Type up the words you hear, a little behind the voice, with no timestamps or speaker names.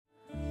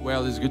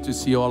Well, it's good to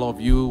see all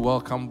of you.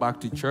 Welcome back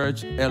to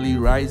church. Early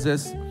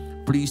risers.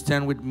 Please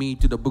turn with me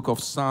to the book of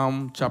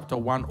Psalm chapter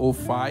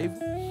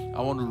 105. I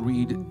want to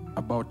read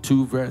about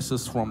 2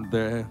 verses from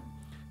there,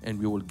 and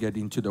we will get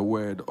into the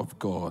word of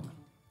God.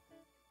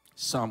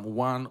 Psalm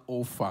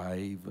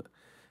 105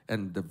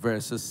 and the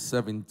verses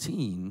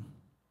 17.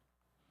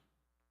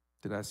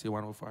 Did I say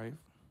 105?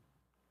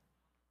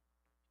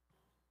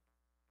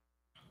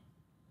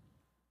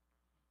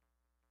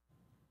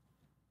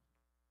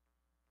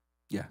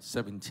 Yeah,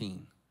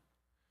 17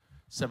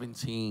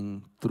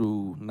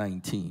 through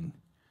 19.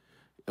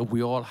 If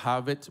we all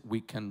have it,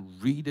 we can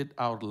read it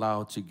out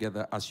loud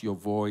together as your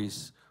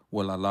voice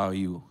will allow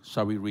you.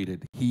 Shall we read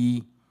it?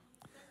 He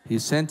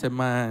sent a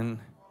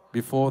man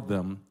before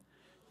them,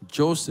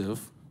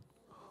 Joseph,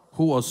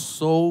 who was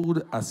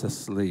sold as a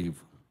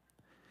slave.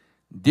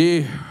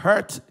 They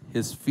hurt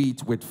his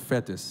feet with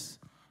fetters.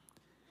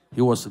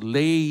 He was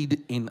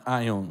laid in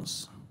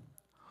irons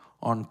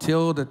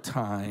until the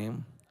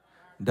time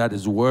that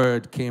his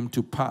word came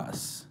to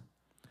pass.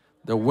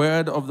 The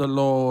word of the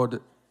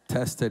Lord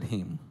tested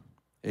him.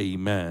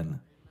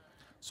 Amen.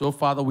 So,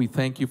 Father, we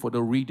thank you for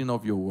the reading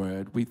of your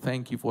word. We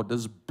thank you for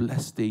this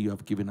blessed day you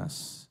have given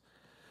us.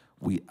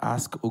 We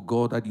ask, O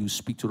God, that you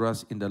speak to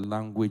us in the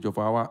language of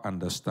our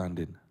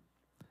understanding.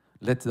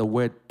 Let the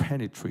word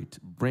penetrate,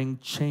 bring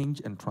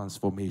change and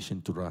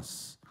transformation to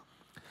us.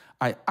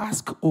 I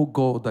ask, O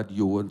God, that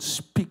you will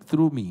speak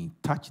through me,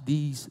 touch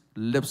these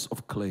lips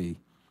of clay,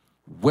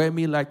 wear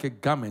me like a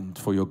garment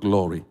for your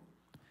glory.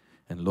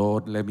 And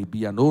Lord, let me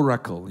be an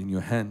oracle in your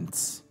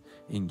hands.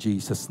 In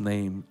Jesus'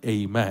 name,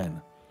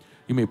 amen.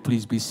 You may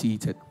please be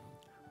seated.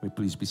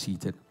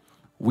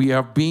 We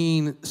have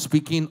been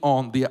speaking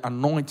on the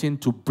anointing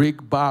to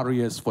break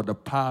barriers for the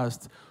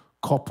past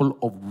couple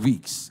of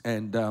weeks.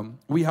 And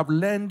we have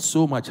learned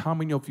so much. How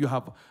many of you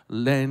have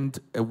learned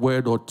a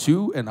word or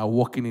two and are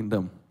walking in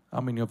them?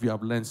 How many of you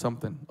have learned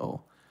something?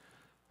 Oh,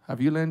 have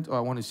you learned? Oh,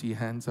 I want to see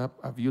hands up.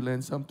 Have you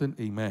learned something?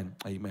 Amen.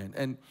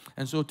 Amen.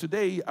 And so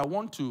today I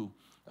want to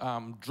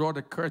draw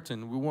the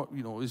curtain. We want,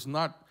 it's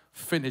not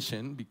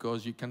finishing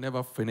because you can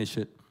never finish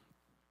it.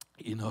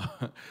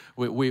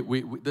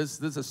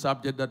 This is a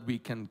subject that we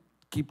can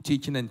keep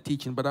teaching and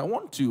teaching, but I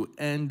want to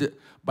end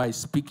by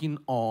speaking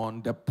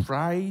on the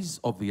price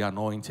of the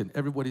anointing.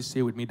 Everybody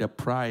say with me, the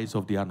price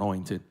of the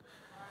anointing.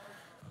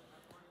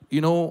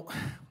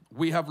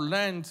 We have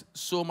learned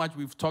so much.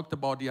 We've talked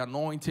about the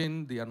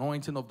anointing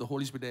of the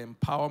Holy Spirit, the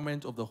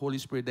empowerment of the Holy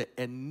Spirit,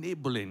 the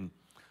enabling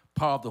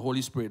power of the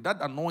Holy Spirit. That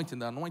anointing,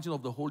 the anointing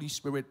of the Holy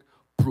Spirit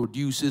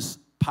produces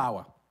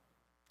power.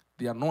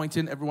 The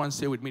anointing, everyone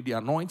say with me, the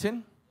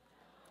anointing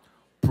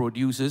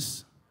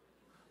produces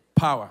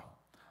power.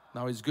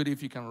 Now, it's good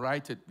if you can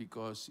write it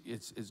because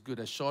it's good.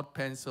 A short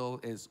pencil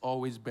is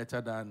always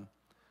better than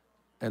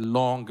a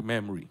long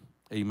memory.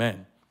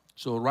 Amen.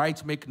 So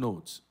write, make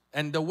notes.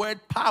 And the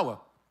word power,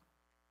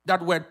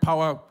 that word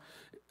power,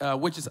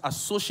 which is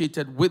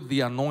associated with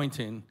the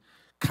anointing,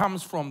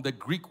 comes from the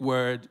Greek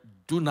word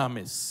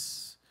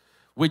dunamis,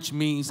 which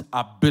means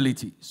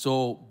ability.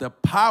 So the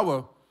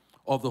power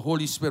of the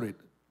Holy Spirit,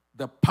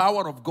 the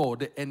power of God,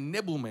 the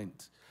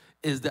enablement,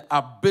 is the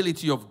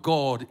ability of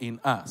God in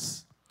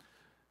us.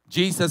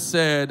 Jesus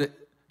said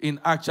in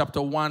Acts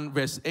chapter 1,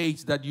 verse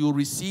 8, that you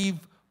receive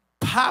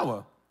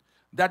power.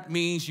 That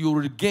means you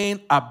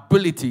regain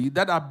ability.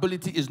 That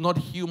ability is not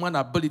human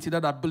ability.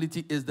 That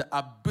ability is the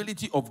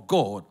ability of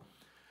God.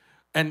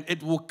 And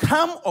it will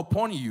come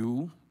upon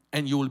you,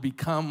 and you will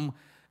become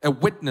a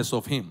witness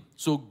of him.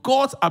 So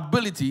God's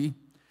ability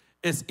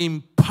is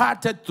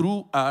imparted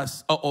through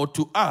us, or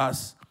to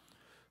us,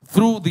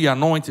 through the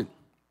anointing.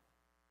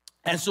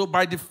 And so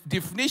by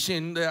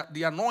definition,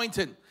 the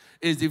anointing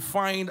is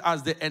defined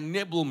as the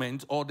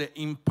enablement or the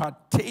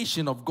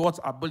impartation of God's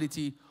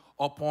ability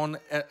upon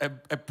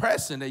a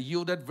person, a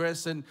yielded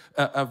person,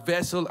 a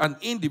vessel, an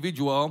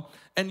individual,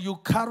 and you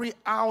carry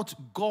out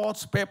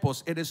God's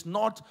purpose. It is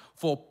not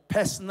for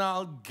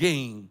personal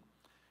gain.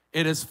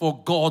 It is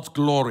for God's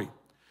glory.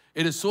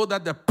 It is so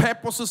that the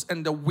purposes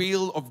and the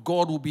will of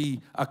God will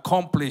be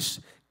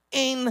accomplished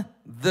in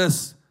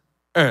this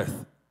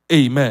earth.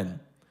 Amen.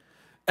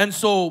 And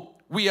so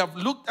we have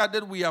looked at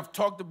it, we have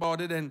talked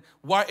about it, and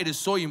why it is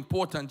so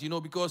important,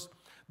 because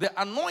the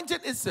anointing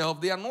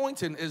itself, the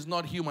anointing is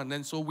not human.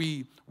 And so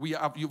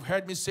you've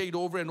heard me say it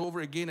over and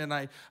over again, and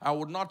I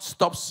would not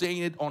stop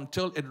saying it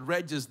until it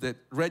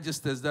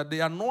registers that the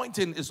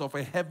anointing is of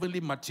a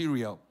heavenly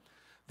material.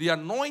 The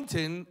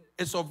anointing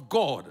is of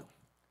God,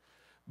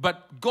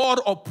 but God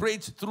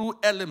operates through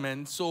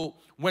elements. So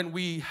when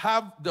we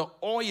have the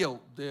oil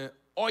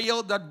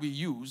that we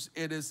use,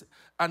 it is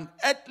an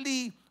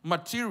earthly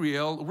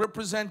material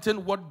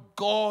representing what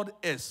God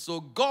is.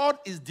 So God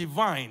is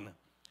divine.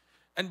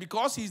 And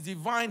because he's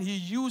divine, he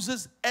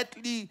uses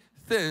earthly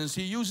things.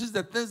 He uses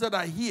the things that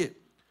are here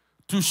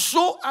to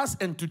show us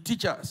and to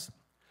teach us.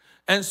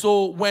 And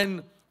so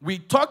when we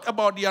talk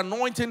about the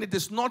anointing, it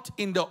is not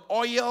in the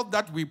oil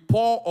that we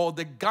pour or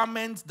the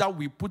garments that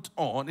we put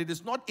on. It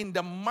is not in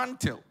the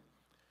mantle.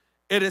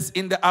 It is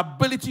in the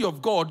ability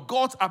of God,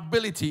 God's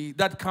ability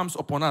that comes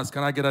upon us.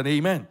 Can I get an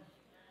amen?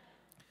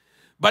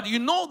 But you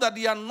know that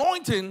the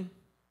anointing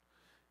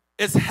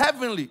is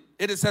heavenly.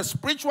 It is a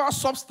spiritual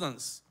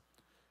substance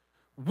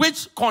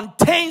which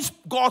contains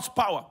God's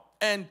power.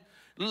 And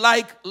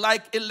like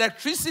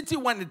electricity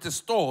when it is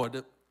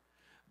stored,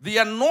 the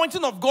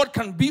anointing of God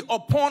can be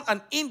upon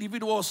an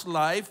individual's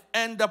life,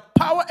 and the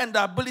power and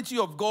the ability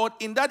of God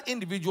in that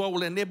individual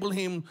will enable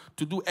him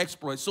to do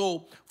exploits.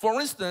 So,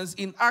 for instance,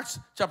 in Acts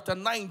chapter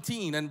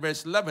 19 and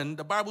verse 11,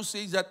 the Bible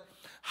says that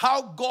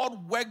how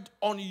God worked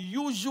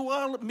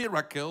unusual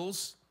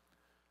miracles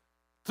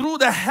through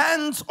the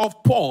hands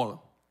of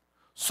Paul,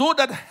 so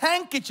that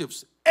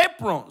handkerchiefs,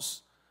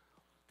 aprons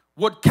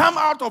would come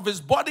out of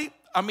his body.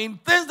 I mean,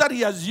 things that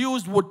he has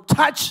used would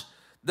touch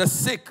the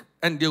sick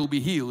and they will be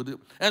healed.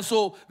 And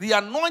so the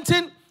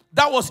anointing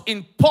that was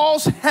in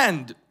Paul's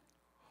hand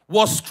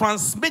was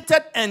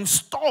transmitted and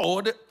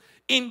stored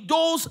in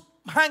those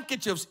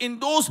handkerchiefs, in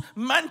those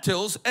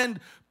mantles,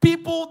 and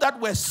people that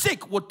were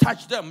sick would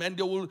touch them and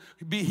they will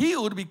be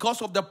healed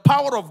because of the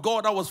power of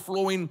God that was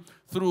flowing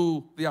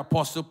through the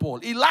Apostle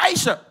Paul.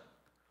 Elisha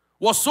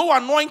was so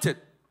anointed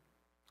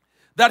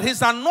that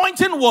his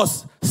anointing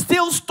was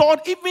still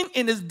stored even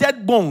in his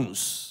dead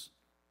bones.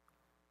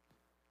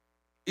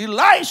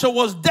 Elisha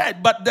was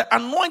dead, but the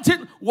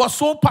anointing was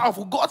so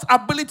powerful. God's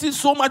ability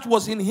so much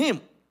was in him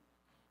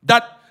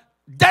that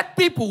dead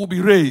people will be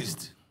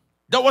raised.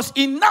 There was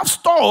enough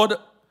stored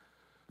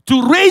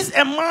to raise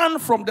a man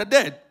from the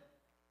dead.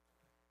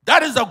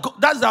 That's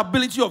the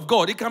ability of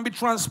God. It can be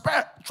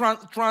transferred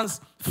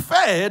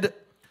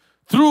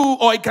through,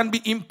 or it can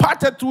be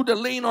imparted through the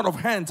laying on of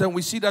hands, and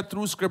we see that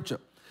through Scripture.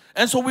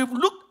 And so we've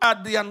looked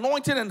at the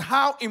anointing and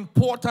how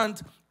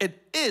important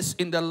it is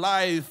in the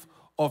life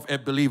of a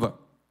believer.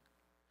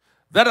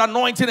 That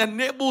anointing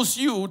enables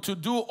you to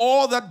do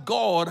all that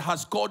God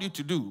has called you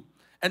to do.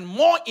 And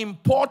more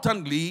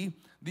importantly,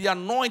 the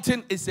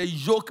anointing is a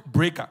yoke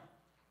breaker.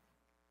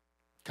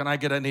 Can I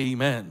get an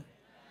amen?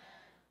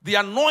 The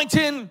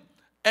anointing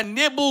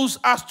enables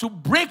us to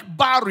break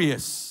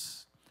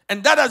barriers.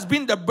 And that has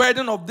been the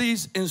burden of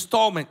these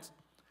installments.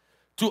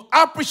 To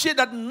appreciate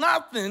that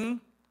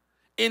nothing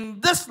in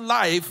this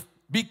life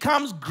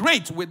becomes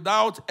great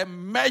without a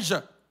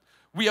measure.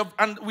 We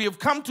have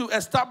come to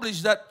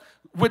establish that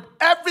with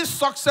every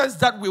success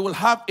that we will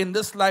have in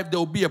this life, there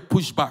will be a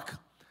pushback.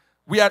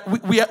 We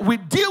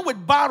deal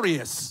with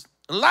barriers.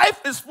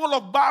 Life is full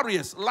of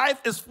barriers. Life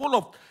is full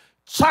of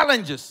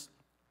challenges.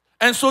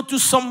 And so to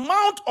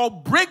surmount or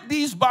break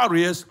these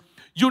barriers,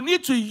 you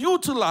need to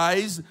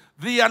utilize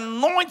the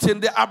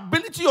anointing, the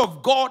ability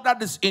of God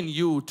that is in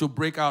you to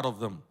break out of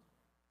them.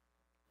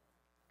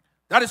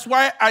 That is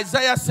why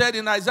Isaiah said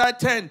in Isaiah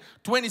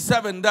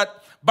 10:27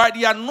 that by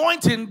the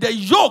anointing, the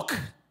yoke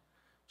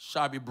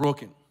shall be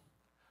broken.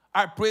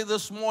 I pray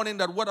this morning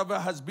that whatever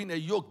has been a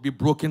yoke be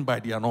broken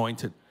by the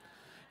anointing.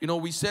 You know,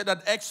 we said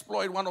that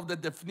exploit, one of the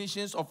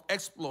definitions of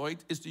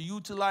exploit is to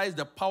utilize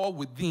the power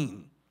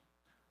within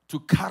to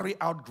carry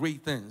out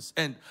great things.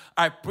 And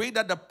I pray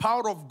that the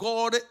power of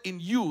God in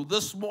you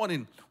this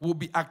morning will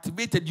be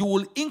activated. You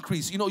will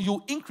increase. You know,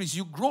 you increase.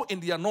 You grow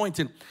in the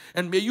anointing.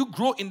 And may you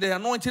grow in the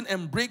anointing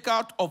and break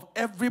out of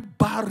every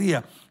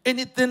barrier,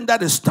 anything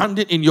that is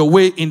standing in your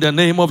way in the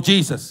name of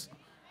Jesus.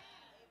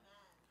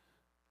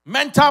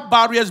 Mental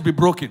barriers be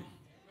broken.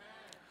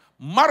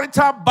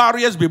 Marital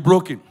barriers be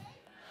broken.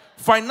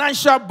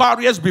 Financial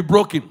barriers be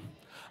broken.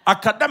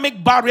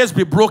 Academic barriers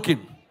be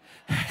broken.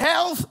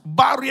 Health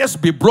barriers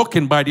be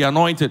broken by the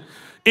anointing.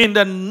 In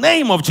the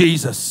name of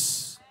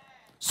Jesus.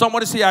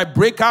 Somebody say, I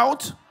break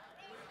out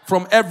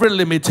from every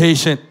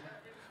limitation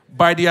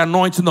by the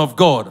anointing of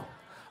God.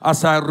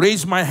 As I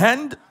raise my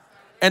hand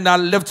and I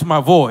lift my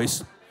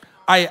voice,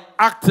 I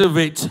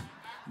activate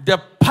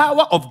the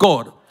power of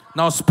God.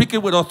 Now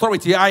speaking with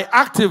authority, I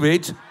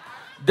activate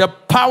the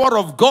power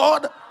of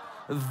God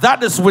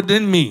that is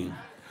within me.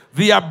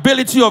 The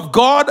ability of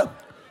God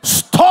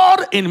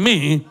stored in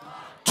me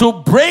to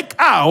break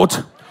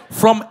out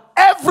from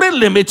every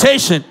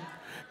limitation,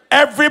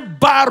 every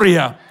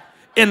barrier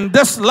in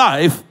this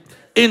life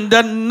in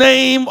the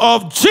name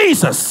of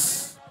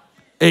Jesus.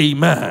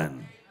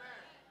 Amen.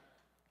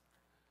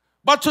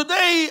 But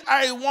today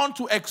I want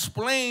to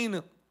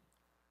explain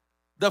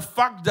the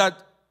fact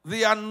that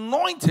the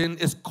anointing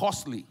is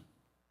costly.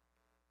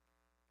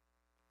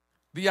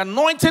 The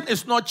anointing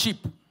is not cheap.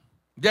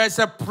 There is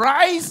a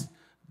price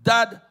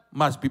that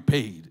must be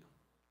paid.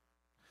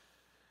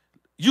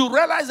 You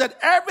realize that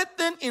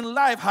everything in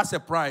life has a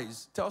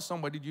price. Tell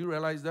somebody, do you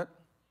realize that?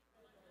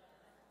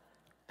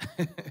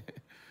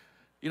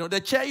 You know, the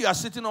chair you are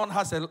sitting on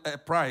has a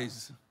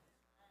price.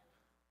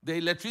 The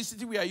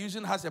electricity we are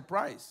using has a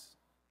price.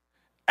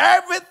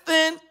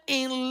 Everything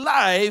in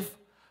life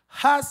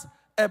has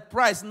a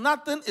price.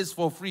 Nothing is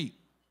for free.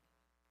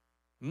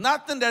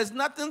 There's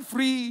nothing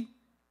free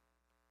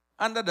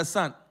under the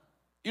sun.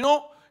 You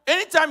know,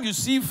 anytime you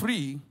see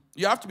free,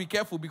 you have to be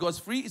careful because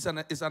free is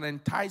an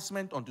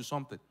enticement onto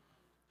something.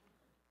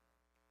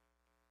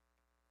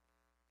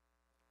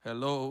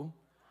 Hello?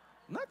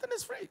 Nothing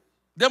is free.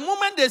 The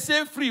moment they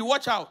say free,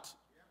 watch out.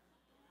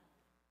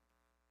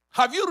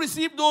 Have you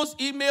received those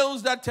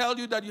emails that tell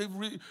you that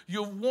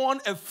you've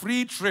won a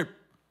free trip?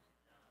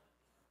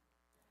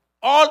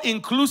 All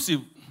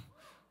inclusive.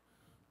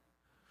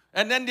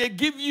 And then they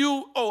give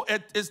you,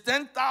 it's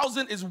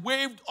 10,000 is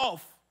waived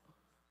off.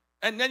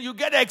 And then you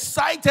get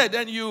excited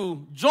and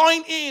you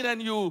join in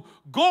and you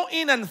go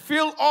in and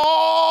fill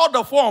all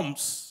the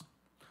forms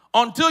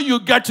until you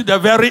get to the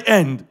very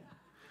end.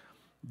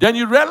 Then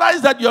you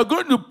realize that you're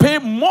going to pay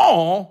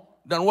more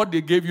than what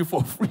they gave you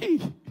for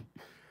free.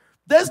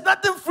 There's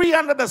nothing free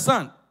under the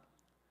sun.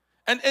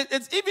 And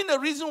it's even the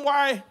reason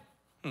why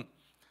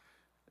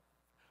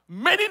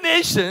many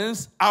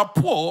nations are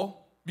poor,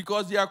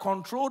 because they are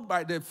controlled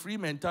by the free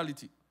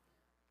mentality.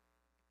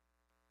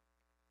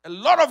 A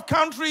lot of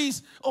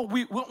countries,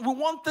 we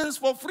want things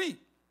for free.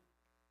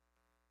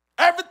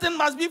 Everything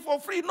must be for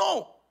free.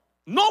 No.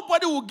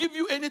 Nobody will give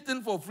you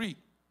anything for free.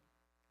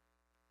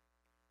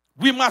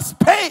 We must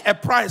pay a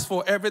price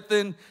for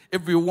everything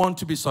if we want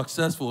to be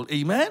successful.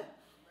 Amen?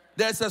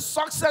 There's a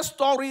success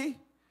story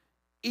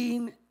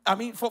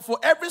for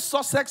every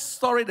success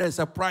story, there's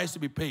a price to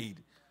be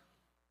paid.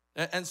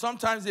 And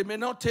sometimes they may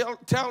not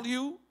tell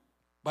you,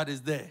 but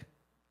it's there.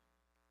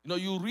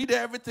 You read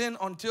everything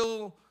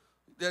until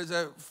there's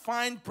a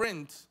fine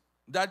print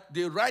that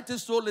they write it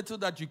so little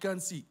that you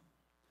can't see.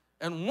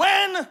 And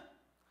when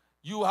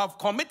you have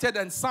committed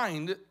and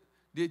signed,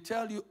 they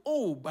tell you,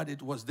 but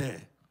it was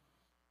there.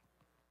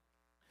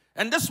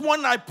 And this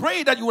one, I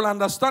pray that you will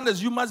understand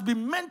is you must be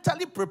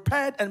mentally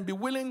prepared and be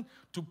willing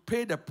to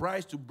pay the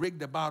price to break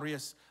the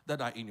barriers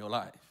that are in your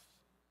life.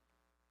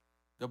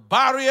 The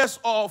barriers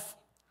of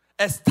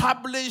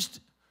established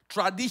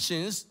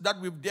traditions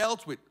that we've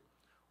dealt with.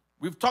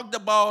 We've talked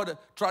about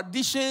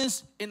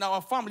traditions in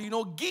our family.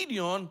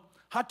 Gideon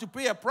had to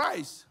pay a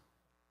price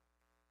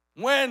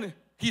when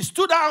he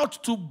stood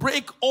out to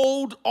break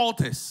old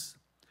altars.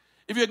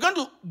 If you're going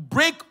to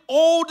break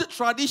old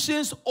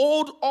traditions,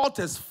 old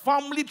altars,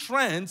 family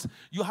trends,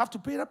 you have to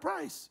pay the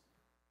price.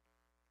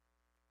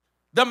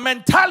 The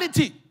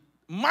mentality,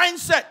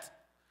 mindset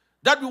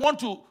that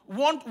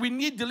we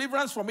need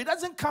deliverance from, it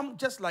doesn't come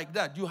just like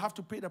that. You have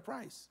to pay the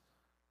price.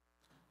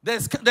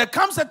 There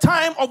comes a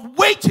time of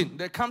waiting.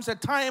 There comes a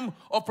time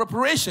of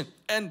preparation.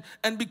 And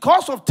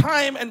because of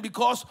time and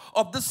because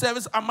of this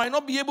service, I might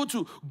not be able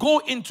to go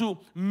into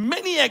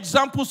many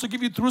examples to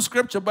give you through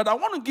Scripture, but I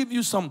want to give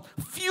you some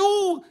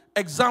few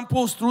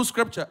examples through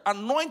Scripture.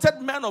 Anointed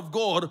men of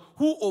God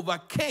who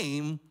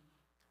overcame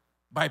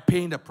by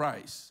paying the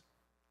price.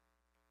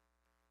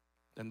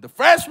 And the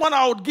first one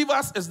I would give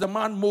us is the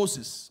man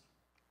Moses.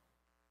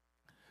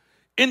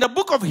 In the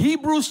book of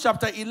Hebrews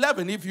chapter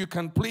 11, if you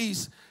can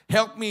please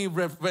help me,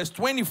 verse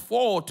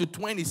 24 to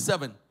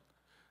 27.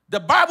 The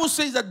Bible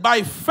says that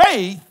by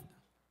faith,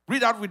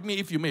 read out with me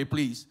if you may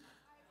please.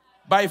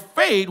 By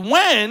faith,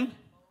 when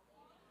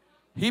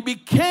he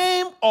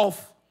became of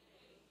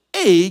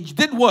age,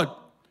 did what?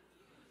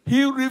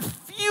 He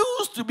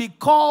refused to be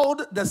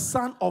called the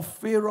son of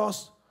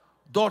Pharaoh's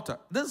daughter.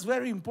 This is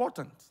very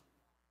important.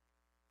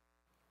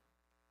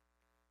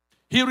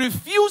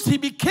 He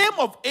became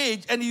of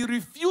age, and he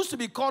refused to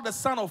be called the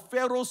son of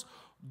Pharaoh's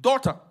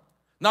daughter.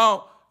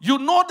 Now, you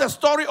know the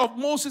story of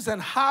Moses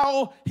and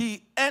how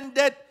he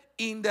ended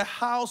in the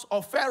house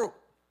of Pharaoh.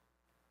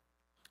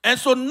 And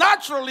so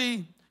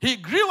naturally, he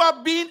grew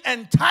up being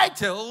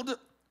entitled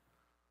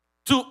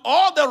to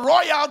all the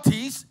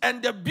royalties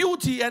and the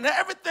beauty and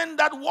everything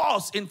that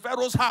was in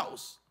Pharaoh's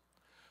house.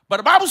 But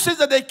the Bible says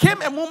that there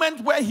came a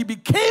moment where he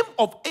became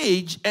of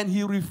age and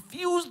he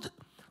refused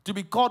to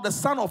be called the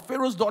son of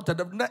Pharaoh's daughter.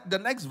 The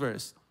next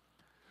verse.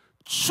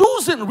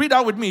 Choosing, read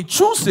out with me,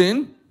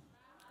 choosing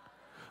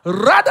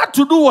rather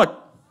to do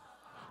what?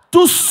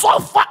 To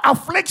suffer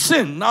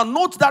affliction. Now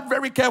note that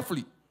very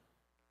carefully.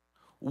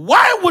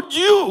 Why would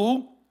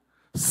you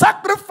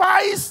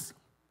sacrifice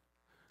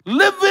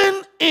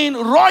living in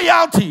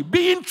royalty,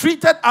 being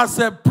treated as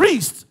a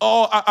priest,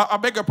 or I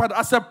beg your pardon,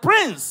 as a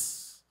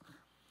prince?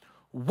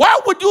 Why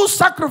would you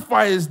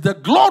sacrifice the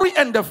glory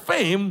and the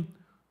fame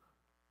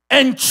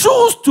and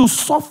choose to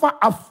suffer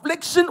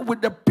affliction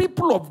with the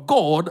people of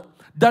God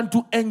than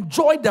to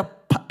enjoy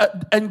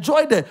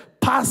the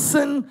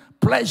passing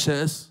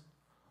pleasures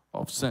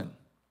of sin?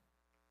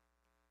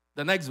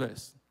 The next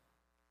verse.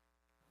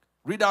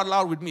 Read out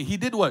loud with me. He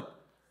did what?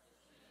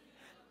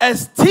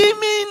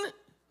 Esteeming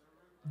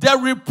the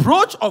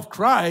reproach of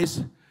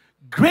Christ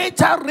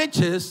greater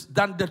riches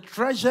than the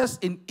treasures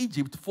in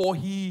Egypt, for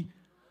he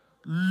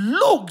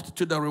looked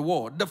to the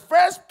reward. The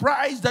first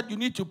price that you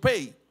need to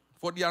pay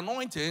for the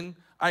anointing,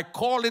 I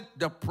call it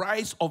the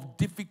price of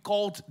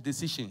difficult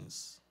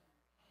decisions.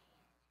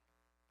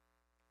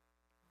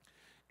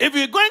 If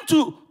you're going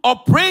to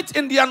operate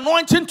in the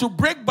anointing to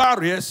break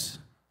barriers,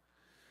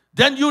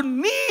 then you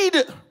need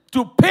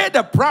to pay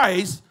the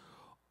price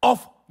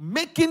of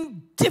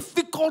making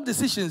difficult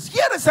decisions.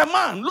 Here is a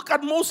man, look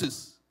at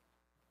Moses.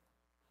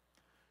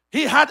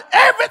 He had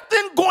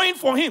everything going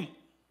for him.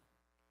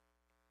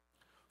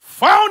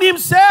 found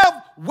himself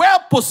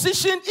well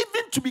positioned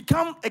even to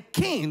become a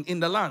king in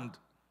the land.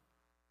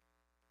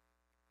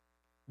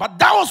 But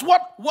that was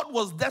what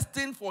was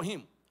destined for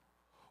him.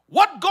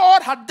 What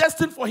God had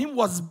destined for him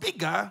was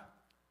bigger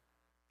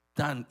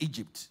than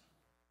Egypt.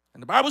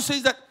 And the Bible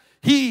says that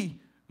he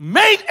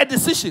made a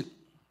decision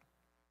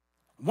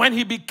when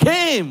he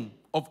became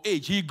of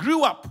age. He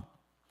grew up.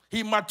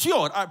 He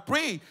matured. I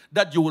pray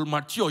that you will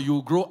mature. You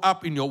will grow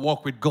up in your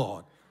walk with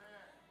God.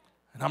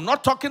 And I'm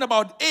not talking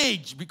about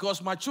age,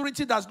 because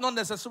maturity does not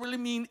necessarily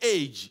mean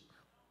age.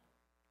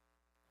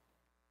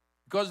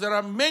 Because there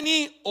are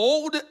many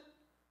old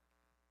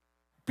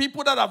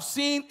people that have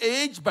seen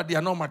age, but they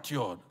are not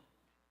matured.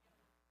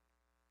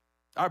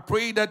 I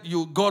pray that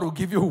God will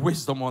give you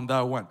wisdom on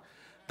that one.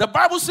 The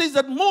Bible says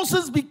that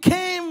Moses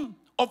became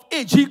of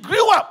age. He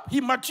grew up, he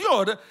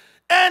matured,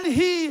 and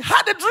he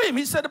had a dream.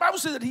 He said, the Bible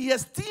says that he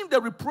esteemed the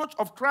reproach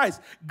of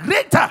Christ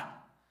greater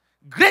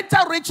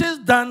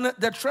riches than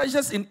the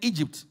treasures in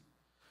Egypt.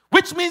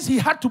 Which means he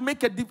had to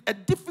make a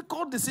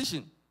difficult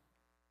decision.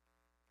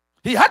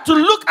 He had to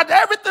look at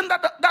everything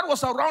that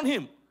was around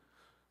him.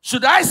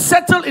 Should I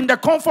settle in the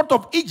comfort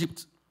of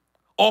Egypt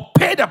or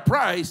pay the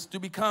price to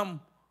become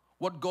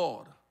what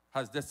God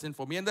has destined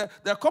for me? And there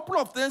are a couple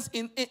of things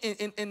in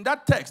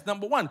that text.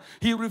 Number one,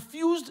 he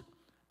refused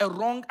a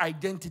wrong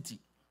identity.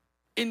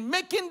 In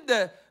making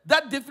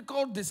that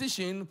difficult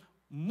decision,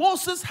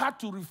 Moses had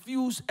to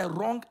refuse a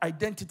wrong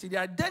identity. The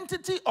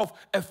identity of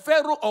a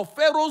Pharaoh or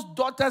Pharaoh's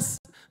daughters,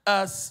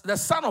 the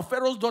son of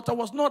Pharaoh's daughter,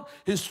 was not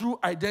his true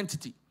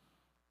identity.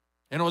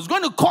 And it was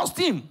going to cost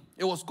him.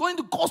 It was going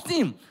to cost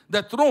him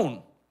the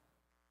throne.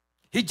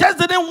 He just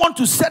didn't want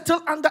to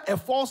settle under a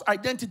false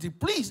identity.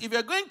 Please, if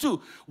you're going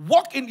to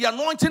walk in the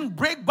anointing,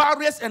 break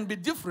barriers, and be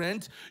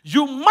different,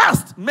 you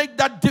must make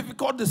that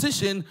difficult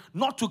decision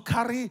not to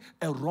carry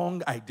a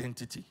wrong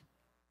identity.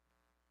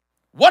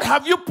 What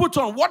have you put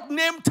on? What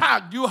name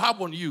tag do you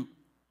have on you?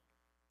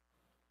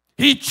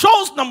 He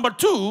chose, number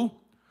two,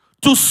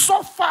 to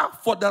suffer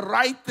for the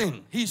right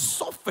thing. He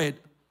suffered.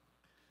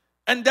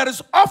 And there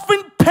is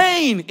often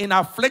pain in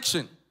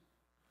affliction.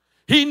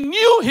 He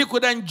knew he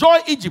could enjoy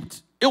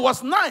Egypt. It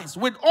was nice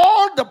with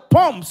all the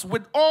pomps,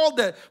 with all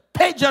the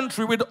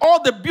pageantry, with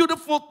all the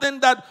beautiful thing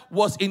that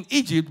was in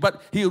Egypt.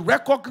 But he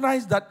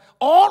recognized that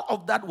all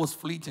of that was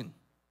fleeting.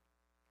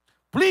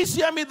 Please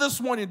hear me this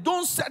morning.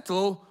 Don't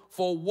settle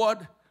for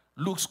what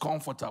looks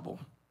comfortable.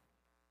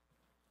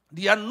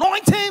 The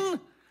anointing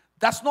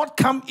does not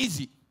come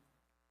easy.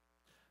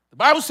 The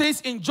Bible says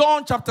in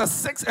John chapter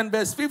 6 and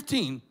verse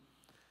 15,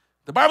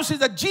 the Bible says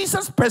that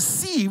Jesus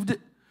perceived,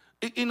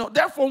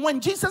 therefore when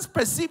Jesus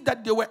perceived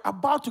that they were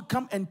about to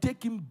come and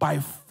take him by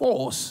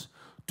force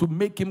to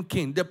make him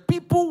king, the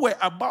people were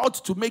about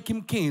to make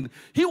him king.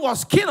 He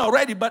was king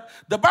already, but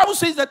the Bible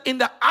says that in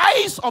the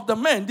eyes of the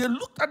men, they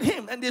looked at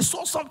him and they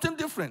saw something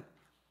different.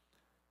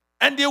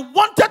 And they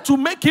wanted to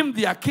make him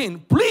their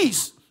king.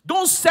 Please,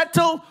 don't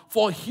settle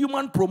for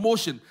human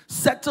promotion.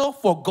 Settle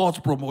for God's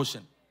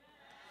promotion.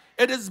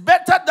 It is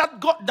better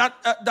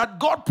that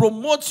God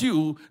promotes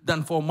you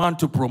than for man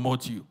to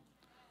promote you.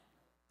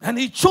 And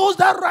he chose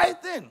that right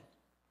thing.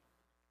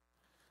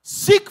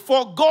 Seek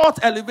for God's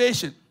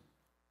elevation.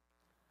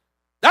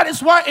 That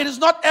is why it is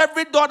not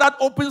every door that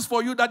opens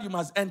for you that you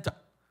must enter.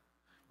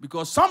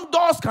 Because some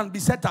doors can be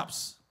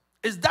setups.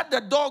 Is that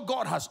the door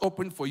God has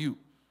opened for you?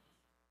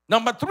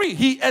 Number three,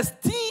 he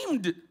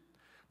esteemed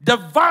the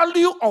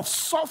value of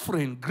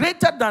suffering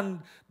greater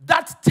than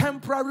that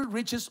temporary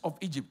riches of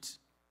Egypt.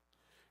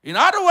 In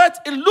other words,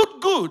 it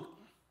looked good.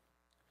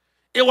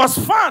 It was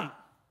fun.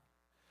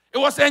 It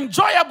was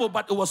enjoyable,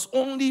 but it was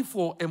only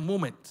for a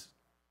moment.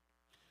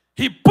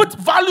 He put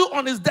value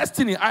on his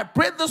destiny. I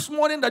pray this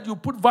morning that you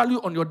put value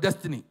on your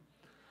destiny.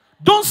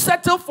 Don't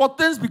settle for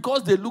things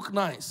because they look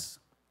nice.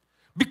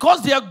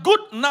 Because they are good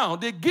now.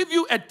 They give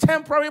you a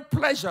temporary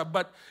pleasure,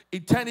 but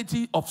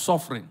eternity of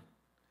suffering.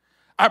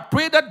 I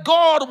pray that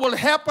God will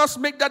help us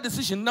make that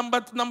decision.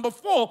 Number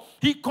four,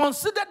 he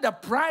considered the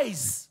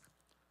price.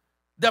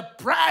 The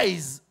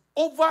price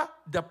over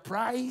the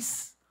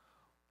price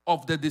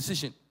of the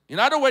decision. In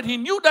other words, he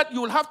knew that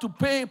you will have to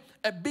pay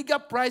a bigger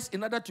price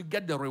in order to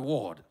get the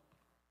reward.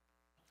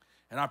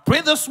 And I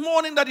pray this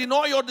morning that in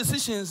all your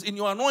decisions, in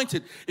your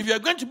anointed, if you're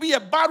going to be a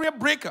barrier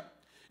breaker,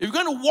 if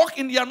you're going to walk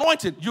in the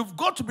anointed, you've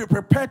got to be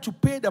prepared to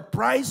pay the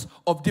price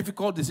of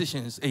difficult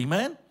decisions.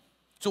 Amen?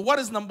 So what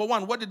is number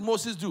one? What did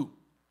Moses do?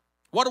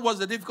 What was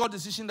the difficult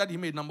decision that he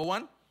made? Number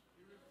one?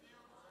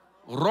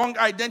 Wrong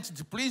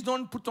identity. Please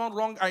don't put on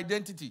wrong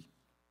identity.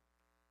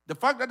 The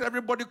fact that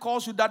everybody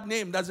calls you that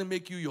name doesn't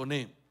make you your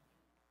name.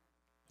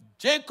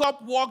 Jacob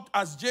walked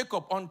as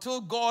Jacob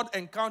until God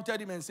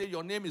encountered him and said,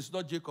 your name is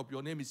not Jacob,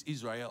 your name is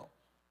Israel.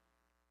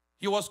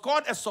 He was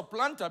called a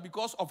supplanter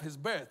because of his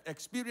birth,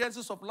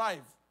 experiences of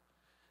life.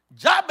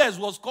 Jabez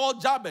was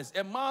called Jabez,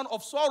 a man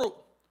of sorrow,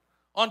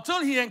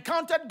 until he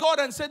encountered God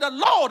and said,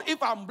 Lord,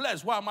 if I'm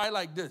blessed, why am I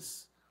like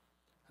this?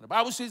 And the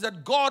Bible says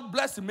that God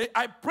blessed him.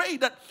 I pray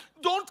that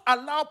don't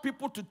allow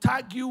people to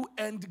tag you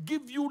and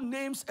give you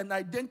names and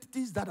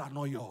identities that are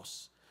not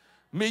yours.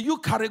 May you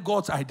carry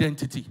God's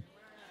identity.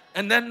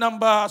 And then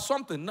number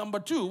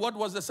 2, what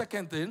was the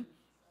second thing?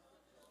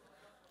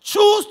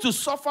 Choose to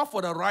suffer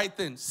for the right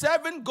thing.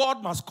 Serving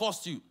God must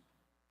cost you.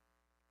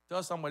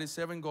 Tell somebody,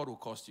 serving God will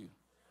cost you.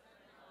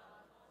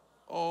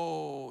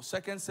 Oh,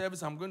 second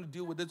service, I'm going to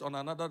deal with it on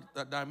another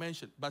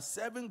dimension. But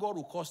serving God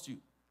will cost you.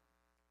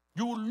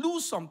 You will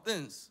lose some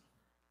things.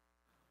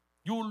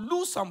 You will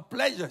lose some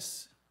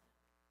pleasures.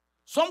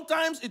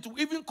 Sometimes it will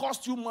even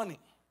cost you money.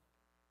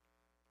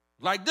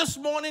 Like this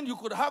morning, you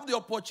could have the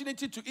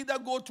opportunity to either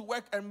go to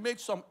work and make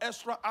some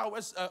extra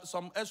hours,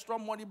 some extra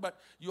money, but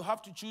you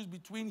have to choose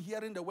between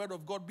hearing the word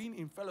of God, being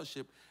in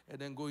fellowship, and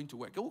then going to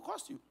work. It will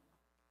cost you.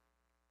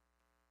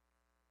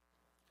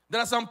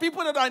 There are some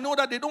people that I know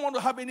that they don't want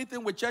to have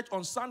anything with church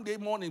on Sunday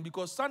morning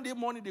because Sunday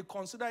morning they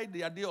consider it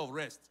their day of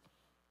rest.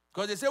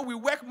 Because they say we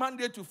work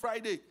Monday to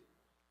Friday.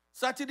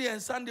 Saturday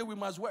and Sunday we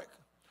must work.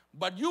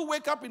 But you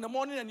wake up in the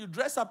morning and you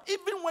dress up.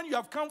 Even when you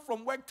have come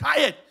from work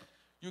tired,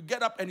 you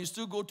get up and you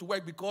still go to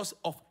work because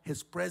of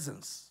his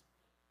presence.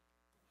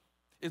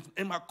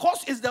 In my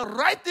course, it's the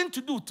right thing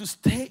to do to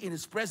stay in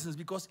his presence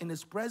because in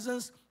his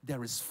presence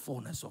there is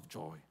fullness of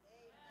joy.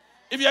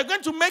 If you're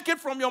going to make it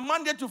from your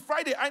Monday to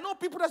Friday, I know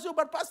people that say,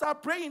 but Pastor, I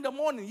pray in the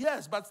morning.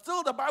 Yes, but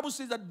still the Bible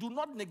says that do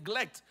not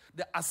neglect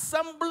the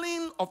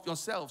assembling of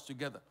yourselves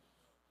together.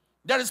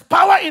 There is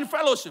power in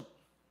fellowship.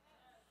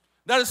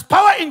 There is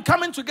power in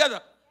coming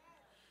together.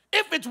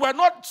 If it were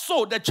not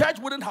so, the church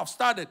wouldn't have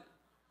started.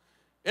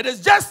 It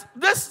is just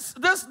this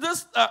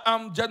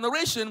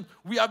generation,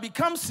 we have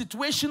become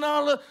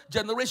situational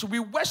generation. We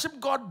worship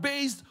God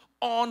based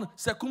on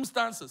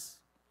circumstances.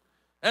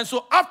 And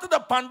so after the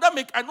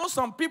pandemic, I know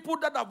some people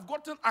that have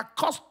gotten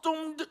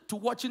accustomed to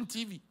watching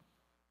TV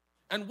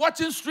and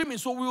watching streaming.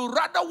 So we would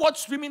rather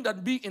watch streaming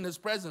than be in his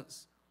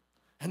presence.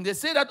 And they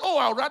say that, oh,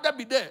 I'd rather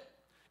be there.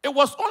 It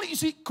was only, you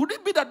see, could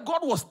it be that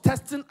God was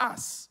testing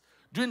us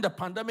during the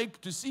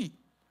pandemic to see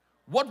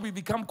what we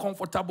become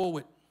comfortable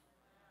with?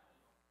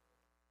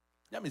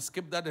 Let me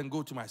skip that and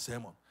go to my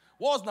sermon.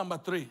 What was number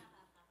 3?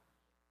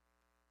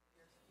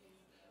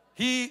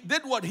 He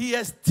did what? He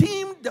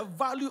esteemed the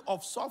value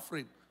of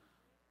suffering.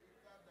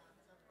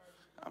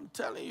 I'm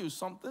telling you,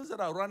 some things that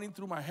are running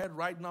through my head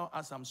right now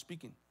as I'm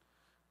speaking.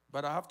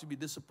 But I have to be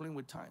disciplined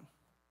with time.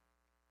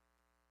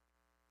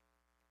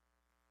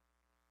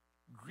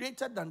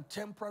 Greater than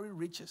temporary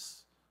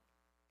riches.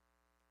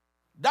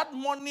 That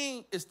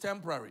money is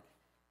temporary.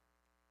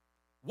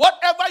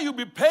 Whatever you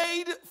be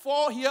paid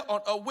for here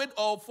on a with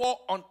or for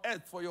on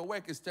earth for your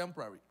work is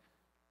temporary.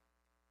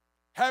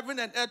 Heaven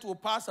and earth will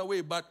pass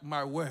away, but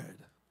my word.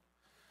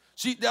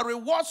 See, the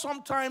reward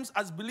sometimes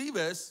as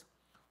believers,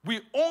 we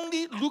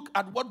only look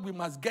at what we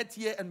must get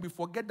here and we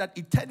forget that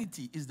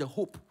eternity is the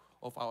hope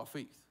of our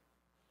faith.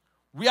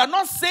 We are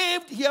not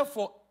saved here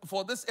for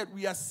this earth.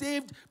 We are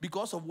saved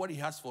because of what he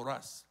has for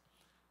us.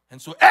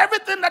 And so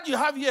everything that you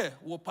have here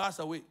will pass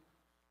away.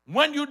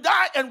 When you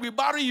die and we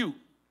bury you,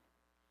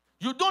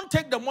 you don't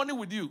take the money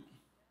with you.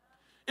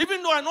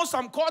 Even though I know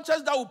some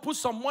cultures that will put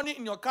some money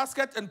in your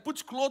casket and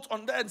put clothes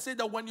on there and say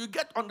that when you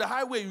get on the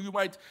highway, you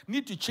might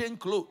need to change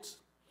clothes.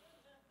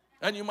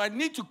 And you might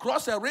need to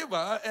cross a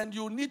river and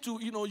you need to,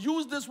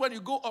 use this when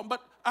you go on.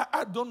 But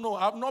I don't know.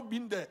 I've not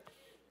been there.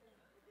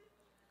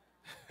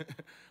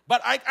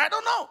 But I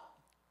don't know.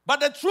 But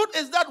the truth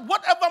is that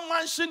whatever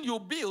mansion you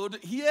build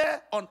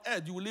here on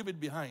earth, you will leave it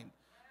behind.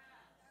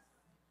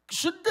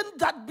 Shouldn't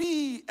that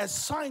be a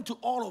sign to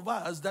all of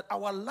us that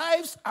our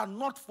lives are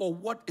not for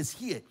what is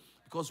here?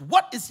 Because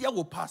what is here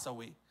will pass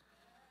away.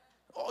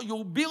 Or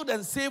you'll build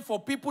and save for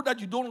people that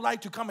you don't like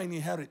to come and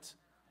inherit.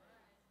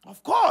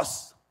 Of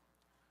course.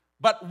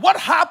 But what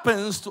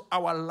happens to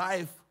our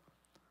life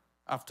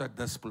after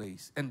this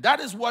place? And that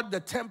is what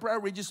the temporary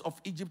riches of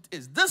Egypt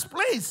is. This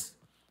place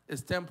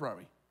is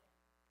temporary.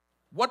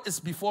 What is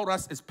before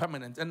us is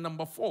permanent. And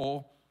number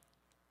 4,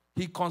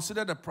 he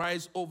considered the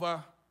price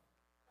over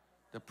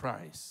the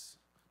price.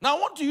 Now I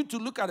want you to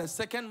look at a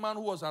second man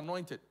who was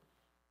anointed.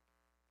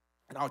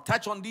 And I'll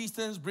touch on these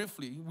things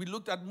briefly. We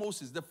looked at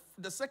Moses.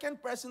 The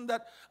second person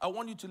that I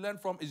want you to learn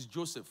from is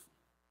Joseph,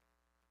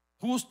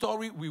 whose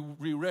story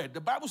we read.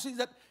 The Bible says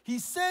that he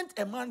sent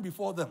a man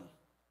before them.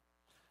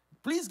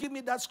 Please give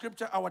me that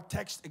scripture, our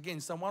text again,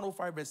 Psalm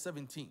 105 verse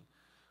 17.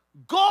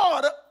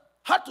 God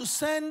had to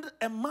send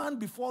a man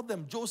before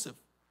them, Joseph,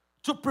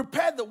 to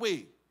prepare the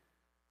way.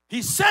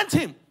 He sent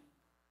him.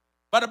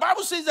 But the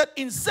Bible says that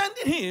in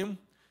sending him,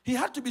 he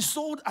had to be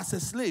sold as a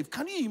slave.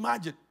 Can you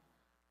imagine?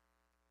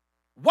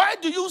 Why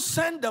do you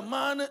send a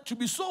man to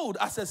be sold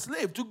as a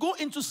slave, to go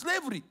into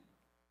slavery?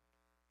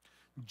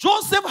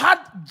 Joseph had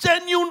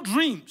genuine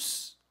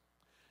dreams.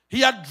 He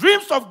had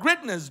dreams of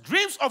greatness,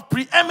 dreams of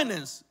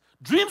preeminence,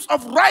 dreams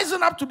of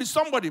rising up to be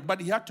somebody,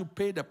 but he had to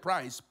pay the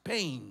price,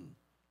 pain.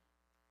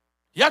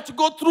 He had to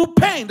go through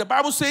pain. The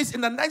Bible says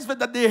in the next verse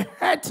that they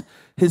hurt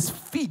his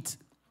feet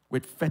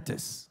with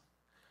fetters.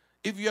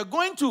 If you're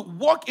going to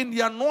walk in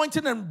the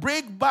anointing and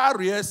break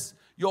barriers,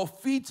 your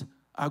feet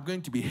are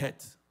going to be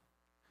hurt.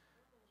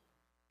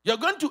 You're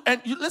going to,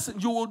 and you listen,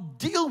 you will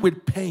deal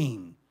with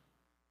pain.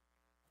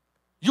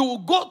 You will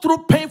go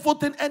through painful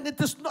things, and it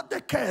is not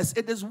the curse.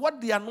 It is what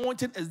the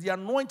anointing is. The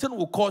anointing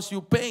will cause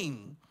you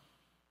pain.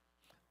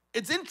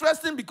 It's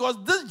interesting because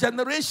this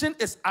generation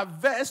is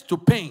averse to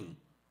pain.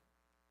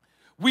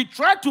 We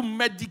try to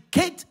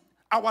medicate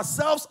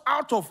ourselves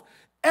out of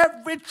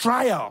every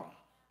trial.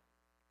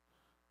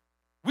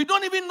 We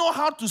don't even know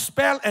how to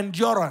spell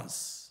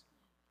endurance.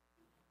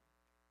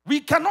 We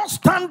cannot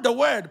stand the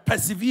word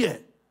persevere.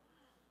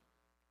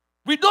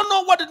 We don't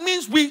know what it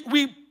means.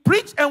 We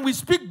preach and we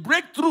speak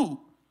breakthrough,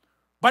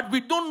 but we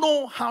don't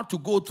know how to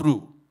go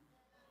through.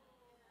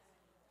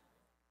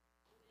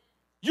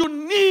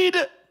 You need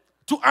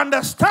to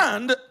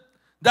understand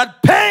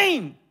that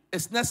pain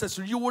is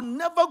necessary. You will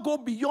never go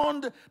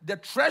beyond the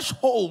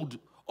threshold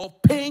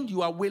of pain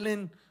you are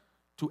willing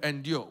to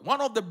endure.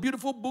 One of the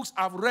beautiful books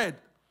I've read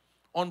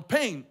on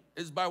pain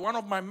is by one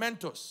of my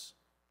mentors,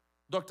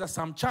 Dr.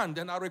 Sam Chand,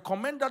 and I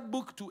recommend that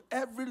book to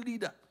every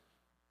leader.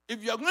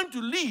 If you are going to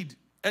lead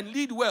and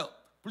lead well,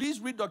 please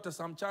read Dr.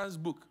 Sam Chand's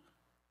book,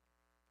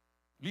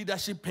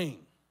 Leadership Pain.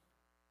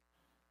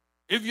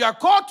 If you are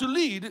called to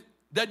lead,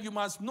 then you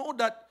must know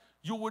that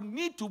you will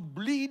need to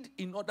bleed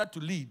in order to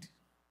lead.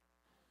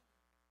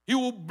 He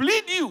will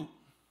bleed you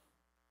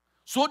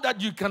so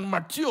that you can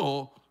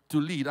mature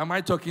to lead. Am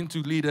I talking to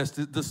leaders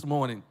this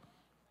morning?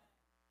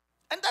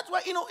 And that's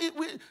why,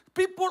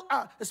 people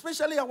are,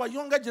 especially our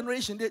younger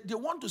generation, they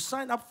want to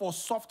sign up for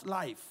soft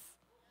life.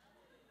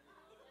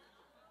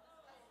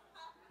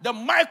 The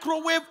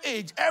microwave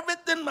age,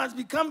 everything must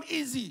become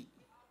easy.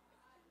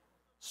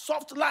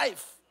 Soft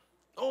life.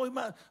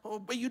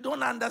 But you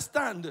don't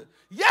understand.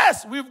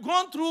 Yes, we've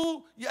gone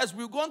through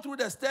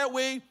the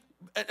stairway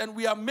and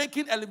we are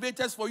making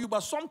elevators for you, but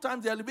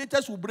sometimes the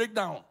elevators will break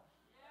down.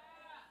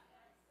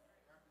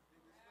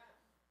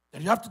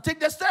 Then you have to take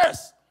the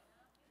stairs.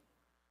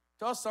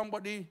 Tell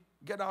somebody,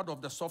 get out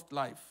of the soft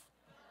life.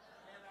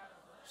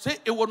 Say,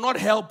 it will not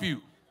help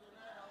you.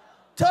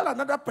 Tell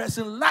another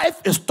person,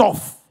 life is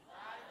tough.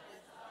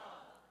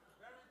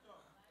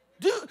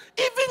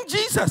 Even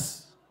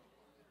Jesus.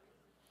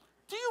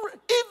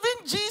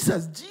 Even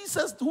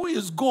Jesus who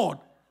is God,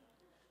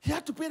 he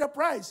had to pay the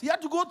price. He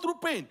had to go through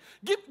pain.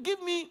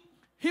 Give me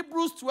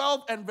Hebrews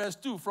 12 and verse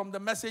 2 from the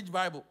Message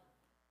Bible.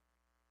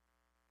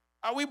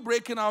 Are we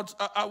breaking out?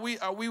 Are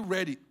we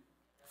ready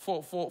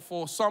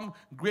for some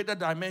greater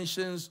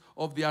dimensions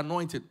of the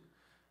anointing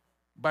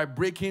by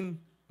breaking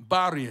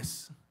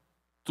barriers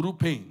through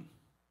pain?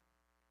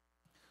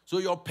 So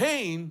your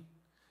pain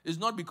is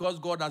not because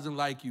God doesn't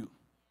like you,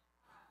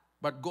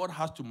 but God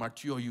has to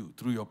mature you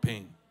through your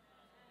pain.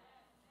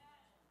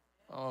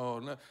 Oh,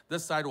 no,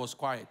 this side was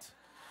quiet.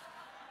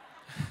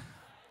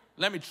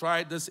 Let me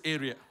try this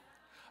area.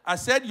 I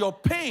said your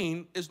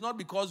pain is not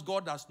because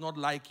God does not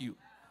like you,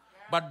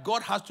 but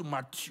God has to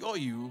mature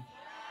you.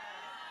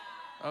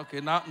 Okay,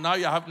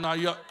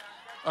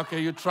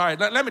 you try.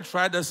 Let me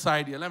try this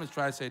side here.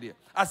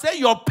 I said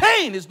your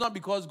pain is not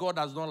because God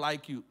does not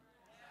like you,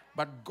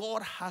 but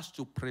God has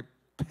to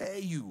prepare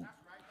you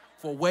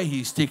for where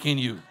He's taking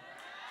you.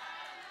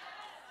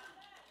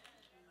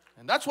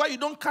 And that's why you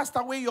don't cast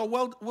away your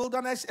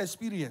wilderness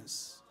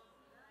experience.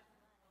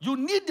 You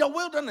need the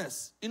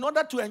wilderness in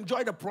order to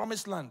enjoy the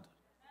promised land.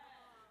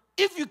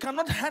 If you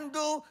cannot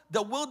handle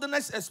the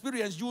wilderness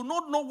experience, you will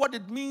not know what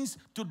it means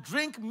to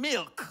drink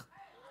milk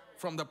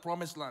from the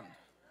promised land.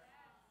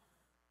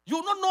 You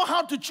will not know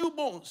how to chew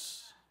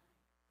bones.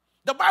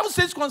 The Bible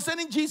says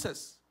concerning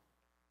Jesus.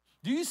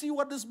 Do you see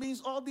what this means?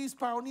 All these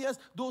pioneers,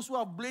 those who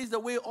have blazed the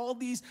way, all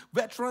these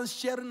veterans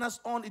cheering us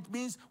on, it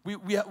means we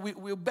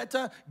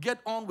better get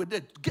on with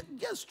it.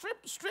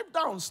 Strip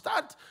down,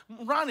 start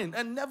running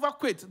and never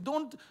quit.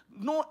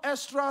 No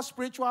extra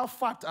spiritual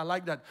fat, I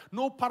like that.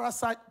 No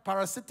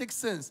parasitic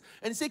sins.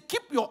 And say,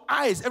 keep your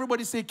eyes.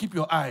 Everybody say, keep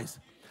your eyes.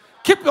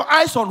 Keep your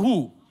eyes on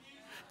who?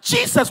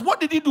 Jesus. What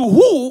did He do?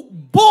 Who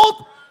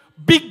both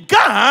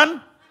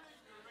began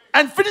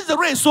and finish the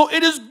race. So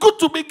it is good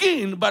to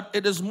begin, but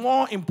it is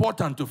more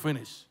important to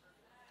finish.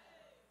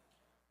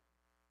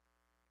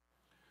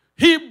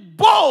 He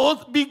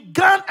both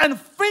began and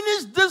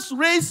finished this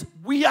race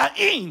we are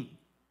in.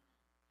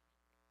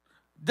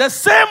 The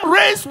same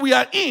race we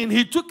are in,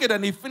 He took it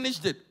and He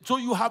finished it. So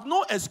you have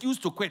no excuse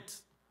to quit.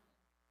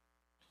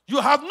 You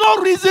have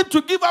no reason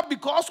to give up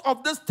because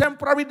of this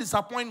temporary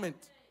disappointment.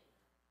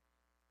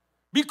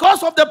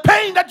 Because of the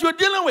pain that you're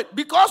dealing with.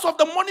 Because of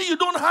the money you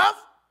don't have.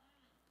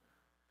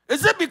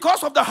 Is it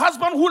because of the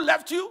husband who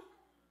left you?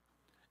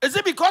 Is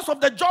it because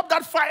of the job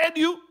that fired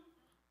you?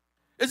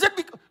 Is it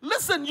because,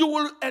 listen, you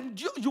will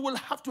endure, you will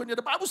have to endure.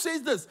 The Bible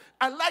says this.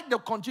 I like the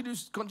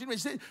continuation. It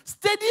says,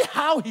 study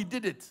how He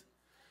did it.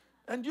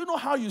 And you know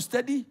how you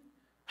study?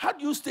 How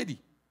do you study?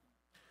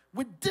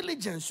 With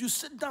diligence, you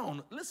sit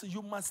down. Listen,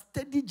 you must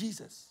study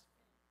Jesus.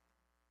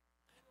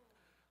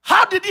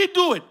 How did He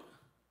do it?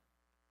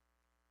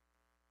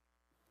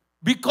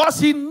 Because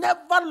He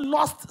never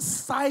lost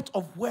sight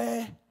of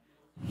where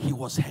He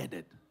was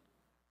headed.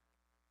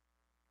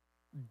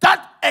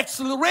 That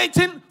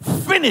accelerating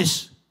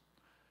finish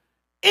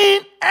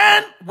in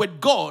and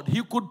with God,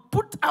 he could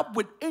put up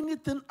with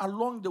anything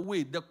along the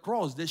way. The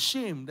cross, the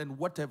shame, then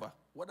whatever.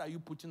 What are you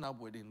putting up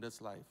with in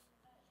this life?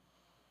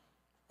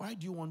 Why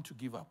do you want to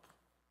give up?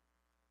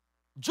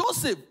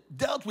 Joseph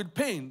dealt with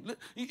pain.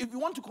 If you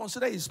want to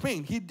consider his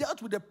pain, he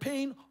dealt with the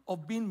pain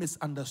of being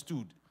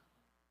misunderstood.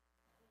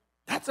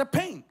 That's a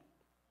pain.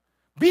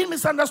 Being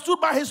misunderstood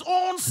by his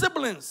own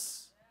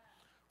siblings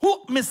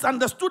who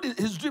misunderstood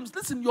his dreams.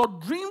 Listen, your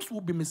dreams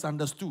will be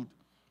misunderstood.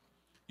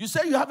 You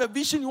say you have a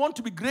vision, you want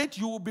to be great,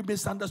 you will be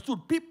misunderstood.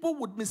 People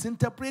would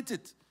misinterpret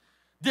it.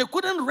 They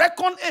couldn't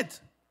reckon it.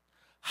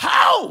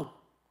 How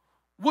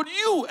would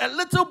you, a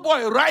little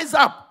boy, rise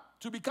up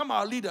to become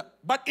our leader?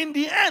 But in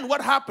the end,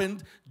 what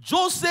happened?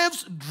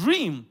 Joseph's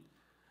dream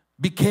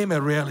became a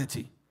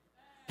reality.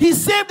 He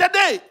saved the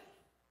day.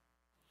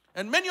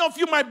 And many of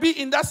you might be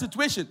in that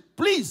situation.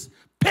 Please,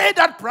 pay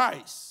that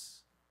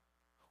price.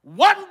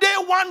 One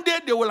day,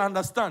 they will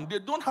understand. They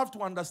don't have to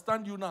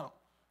understand you now.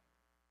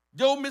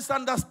 They will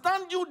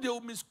misunderstand you. They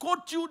will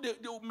misquote you.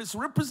 They will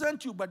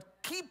misrepresent you. But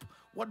keep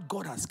what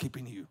God has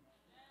given you.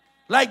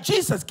 Like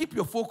Jesus, keep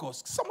your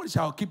focus. Somebody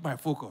shall keep my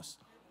focus.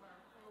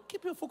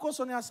 Keep your focus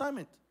on your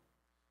assignment.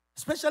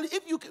 Especially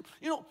if you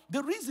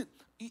the reason,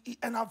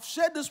 and I've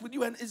shared this with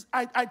you, and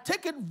I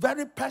take it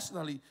very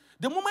personally.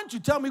 The moment you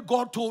tell me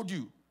God told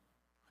you,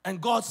 and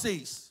God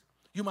says,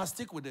 you must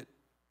stick with it.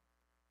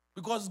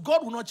 Because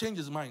God will not change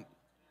his mind.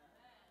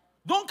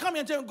 Don't come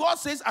here and tell me, God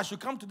says I should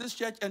come to this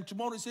church, and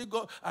tomorrow you say,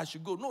 God, I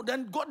should go. No,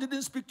 then God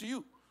didn't speak to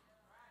you.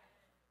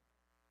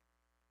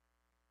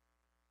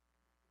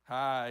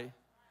 Hi.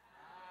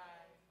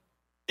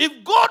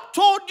 If God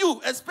told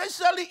you,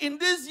 especially in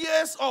these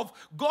years of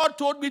God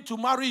told me to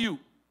marry you,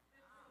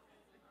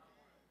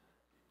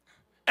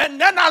 and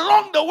then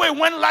along the way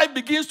when life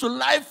begins to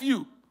life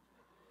you,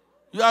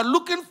 you are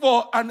looking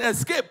for an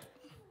escape,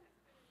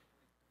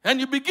 and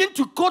you begin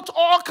to quote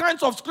all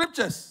kinds of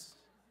scriptures,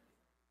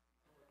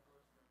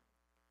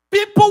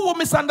 people will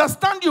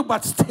misunderstand you,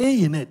 but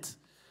stay in it.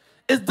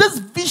 Is this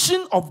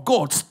vision of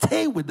God?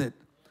 Stay with it.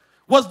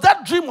 Was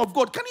that dream of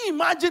God? Can you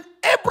imagine?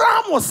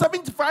 Abraham was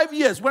 75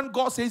 years when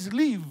God says,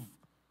 leave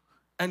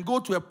and go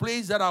to a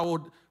place that I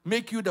would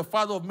make you the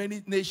father of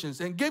many nations,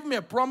 and gave me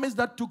a promise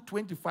that took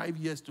 25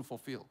 years to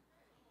fulfill.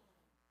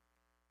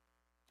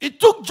 It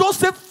took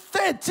Joseph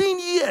 13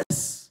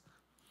 years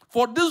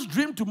for this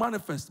dream to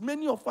manifest.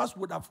 Many of us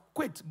would have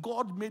quit.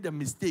 God made a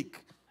mistake.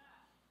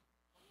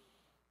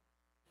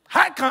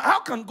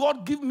 How can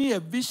God give me a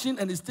vision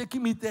and it's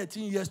taking me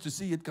 13 years to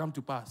see it come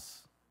to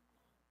pass?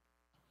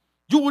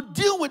 You would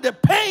deal with the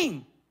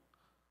pain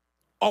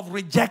of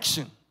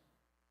rejection.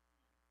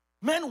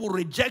 Men will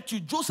reject you.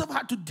 Joseph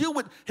had to deal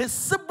with his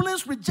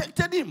siblings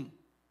rejected him.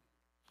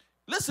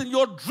 Listen,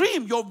 your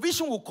dream, your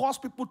vision will cause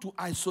people to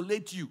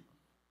isolate you.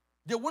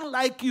 They won't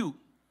like you.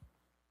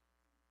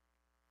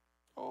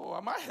 Oh,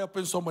 am I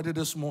helping somebody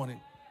this morning?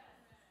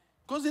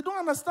 Because they don't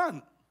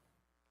understand.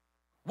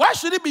 Why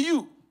should it be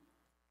you?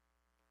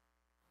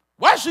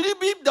 Why should it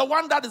be the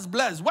one that is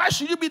blessed? Why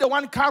should you be the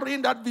one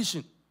carrying that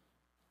vision?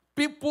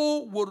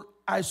 People will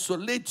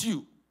isolate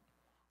you,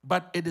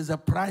 but it is a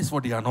price for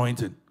the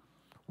anointing.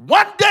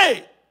 One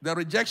day, the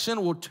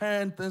rejection will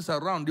turn things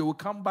around. They will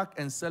come back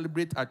and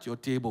celebrate at your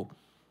table.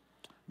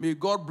 May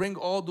God bring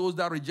all those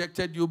that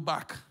rejected you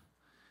back,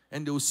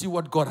 and they will see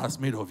what God has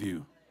made of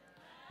you.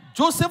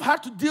 Joseph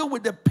had to deal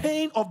with the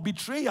pain of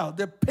betrayal,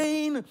 the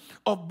pain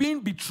of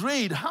being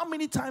betrayed. How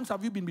many times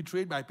have you been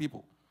betrayed by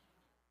people?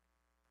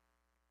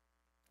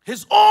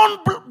 His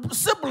own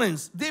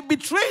siblings, they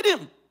betrayed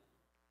him.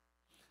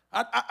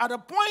 At a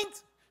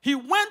point, he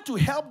went to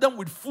help them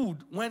with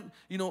food when,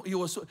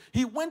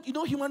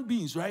 human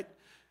beings, right?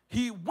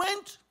 They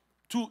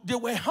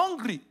were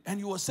hungry, and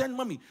he was saying,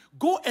 Mommy,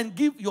 go and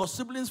give your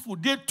siblings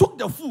food. They took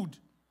the food,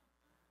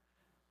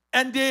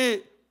 and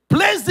they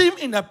placed him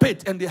in a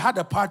pit, and they had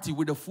a party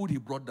with the food he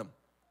brought them.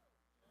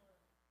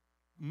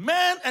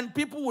 Men and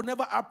people will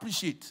never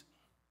appreciate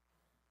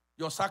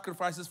your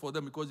sacrifices for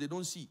them because they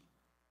don't see.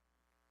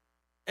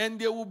 And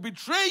they will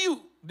betray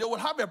you. They will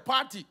have a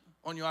party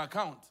on your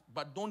account,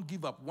 but don't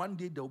give up. One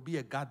day there will be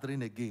a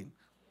gathering again.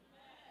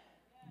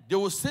 They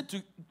will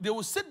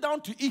sit down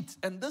to eat,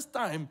 and this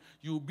time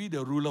you will be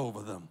the ruler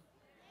over them.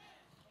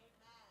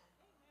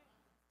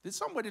 Did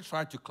somebody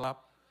try to clap?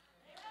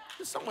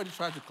 Did somebody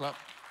try to clap?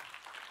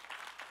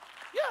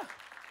 Yeah.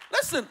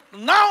 Listen,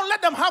 now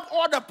let them have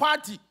all the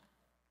party.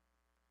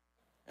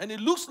 And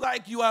it looks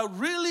like you are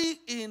really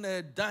in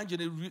a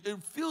dungeon.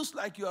 It feels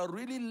like you are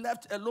really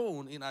left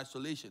alone in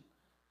isolation.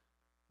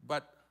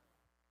 But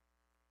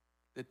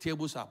the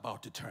tables are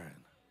about to turn.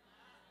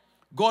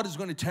 God is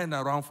going to turn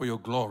around for your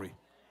glory.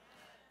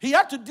 He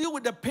had to deal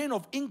with the pain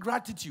of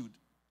ingratitude.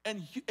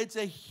 And it's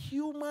a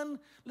human,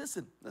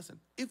 listen.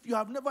 If you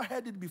have never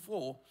heard it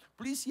before,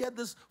 please hear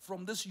this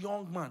from this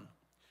young man.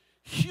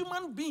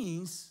 Human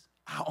beings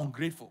are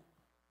ungrateful.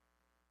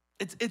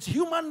 It's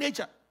human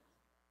nature.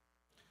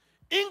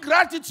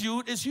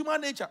 Ingratitude is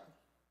human nature.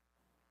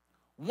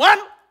 One,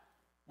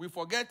 we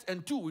forget,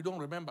 and two, we don't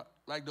remember.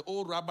 Like the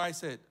old rabbi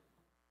said,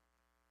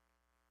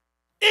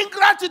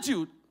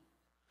 Ingratitude.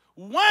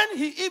 When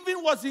he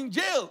even was in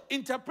jail,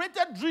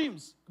 interpreted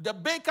dreams, the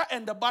baker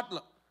and the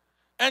butler,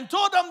 and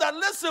told them that,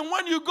 listen,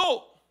 when you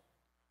go,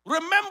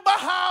 remember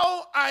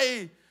how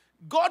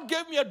God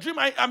gave me a dream,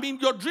 I mean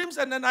your dreams,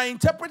 and then I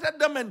interpreted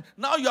them, and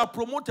now you are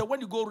promoted. When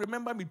you go,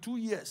 remember me 2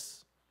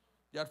 years.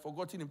 They had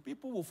forgotten him.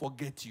 People will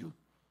forget you.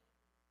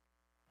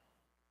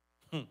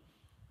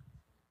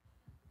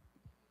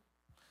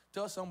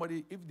 Tell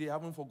somebody, if they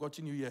haven't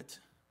forgotten you yet,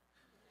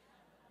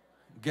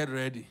 get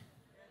ready.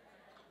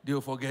 They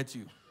will forget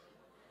you.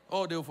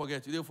 Oh, they will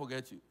forget you. They will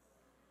forget you.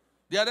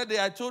 The other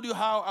day, I told you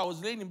how I was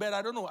laying in bed.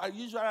 I don't know. I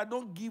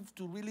don't give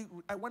to really.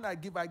 When I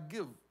give, I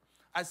give.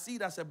 I see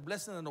it as a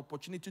blessing and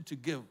opportunity to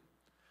give.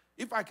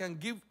 If I can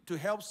give to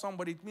help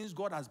somebody, it means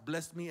God has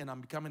blessed me and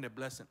I'm becoming a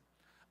blessing.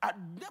 I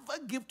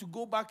never give to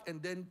go back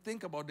and then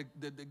think about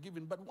the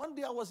giving. But one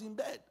day I was in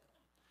bed,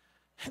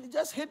 and it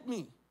just hit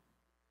me.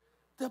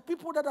 The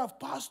people that have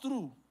passed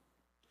through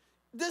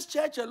this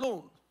church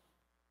alone,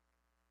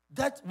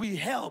 that we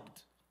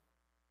helped,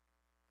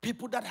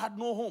 people that had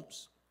no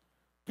homes,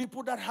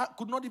 people that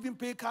could not even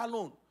pay car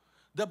loan,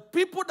 the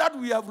people that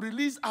we have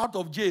released out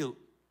of jail,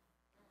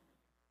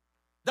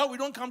 that we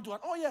don't come to,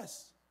 oh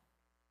yes,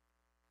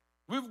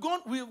 we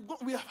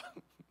have.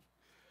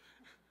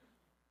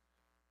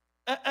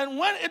 And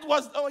when it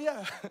was, oh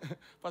yeah,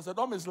 Pastor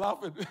Dom is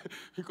laughing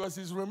because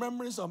he's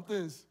remembering some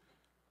things.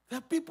 The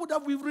people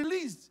that we've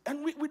released,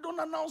 and we don't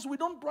announce, we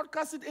don't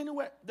broadcast it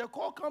anywhere. The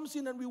call comes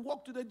in and we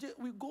walk to the jail,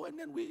 we go and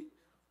then we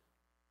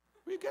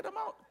get them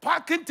out.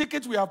 Parking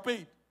tickets we have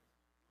paid.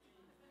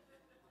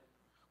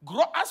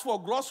 As for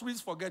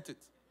groceries, forget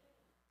it.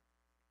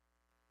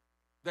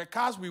 The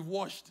cars we've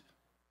washed.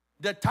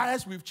 The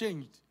tires we've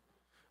changed.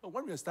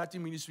 When we are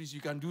starting ministries,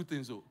 you can do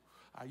things.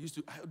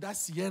 That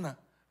Sienna.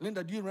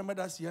 Linda, do you remember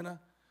that Sienna?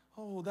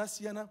 Oh, that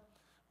Sienna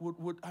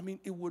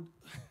it would...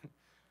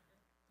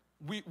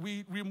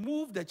 We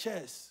remove the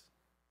chairs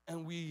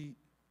and we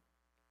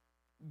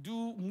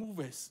do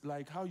movers,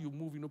 like how you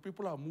move.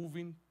 People are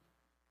moving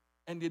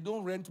and they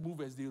don't rent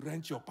movers, they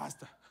rent your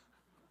pastor.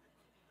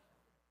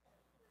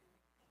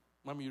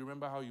 Mommy, you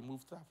remember how you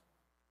move stuff?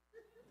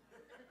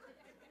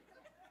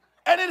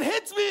 And it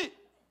hits me.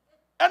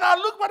 And I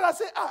look back and I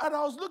say, and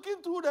I was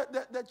looking through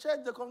the church,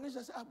 the congregation,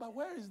 I said, but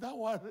where is that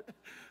one?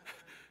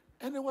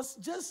 And it was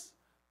just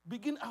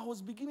I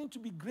was beginning to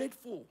be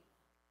grateful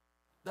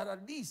that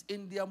at least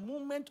in their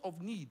moment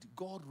of need,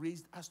 God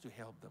raised us to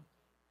help them.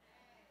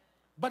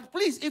 But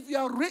please, if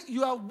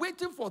you are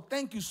waiting for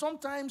thank you,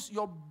 sometimes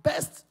your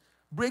best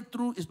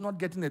breakthrough is not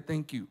getting a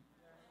thank you.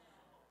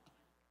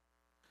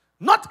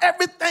 Not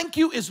every thank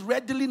you is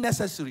readily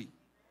necessary.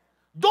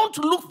 Don't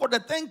look for the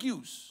thank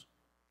yous.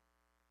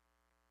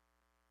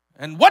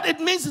 And what it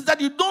means is that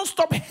you don't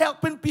stop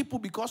helping people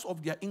because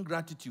of their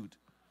ingratitude.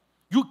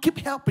 You keep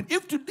helping.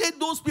 If today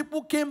those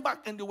people came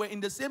back and they were in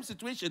the same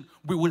situation,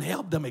 we will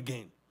help them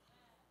again.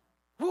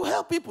 We will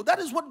help people. That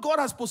is what God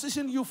has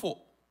positioned you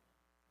for.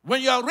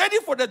 When you are ready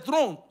for the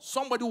throne,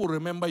 somebody will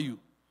remember you.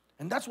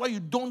 And that's why you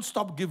don't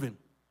stop giving.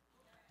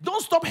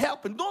 Don't stop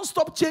helping. Don't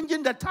stop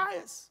changing the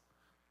tires.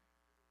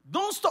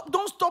 Don't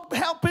stop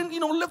helping,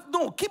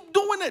 no, keep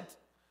doing it.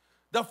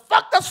 The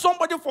fact that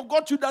somebody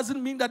forgot you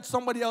doesn't mean that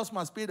somebody else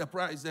must pay the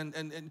price.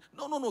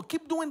 No,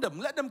 keep doing them.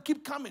 Let them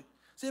keep coming.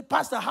 Say,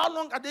 Pastor, how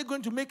long are they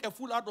going to make a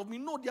fool out of me?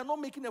 No, they are not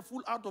making a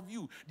fool out of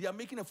you. They are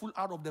making a fool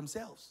out of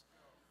themselves.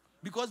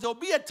 Because there will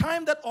be a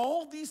time that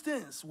all these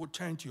things will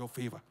turn to your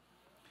favor.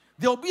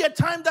 There will be a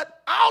time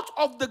that out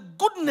of the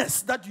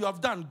goodness that you have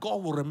done,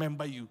 God will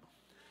remember you.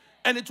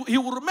 And He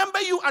will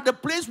remember you at the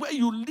place where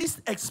you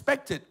least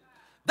expected.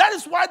 That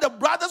is why the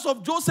brothers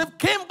of Joseph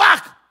came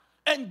back.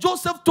 And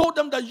Joseph told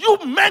them that you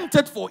meant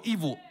it for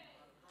evil.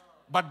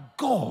 But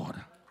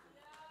God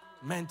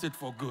meant it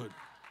for good.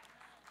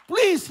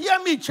 Please hear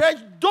me, church.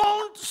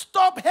 Don't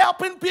stop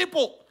helping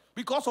people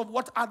because of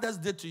what others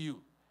did to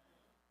you.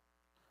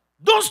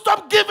 Don't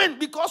stop giving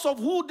because of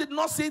who did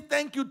not say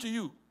thank you to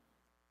you.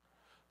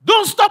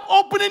 Don't stop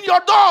opening your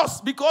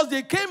doors because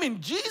they came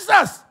in.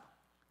 Jesus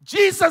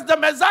the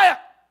Messiah,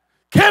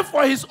 came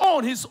for his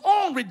own. His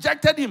own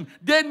rejected him.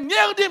 They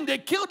nailed him. They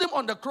killed him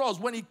on the cross.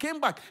 When he came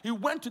back, he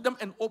went to them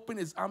and opened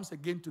his arms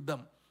again to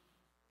them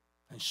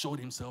and showed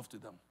himself to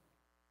them.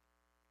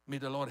 May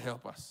the Lord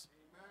help us.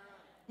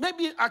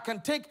 Maybe I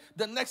can take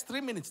the next 3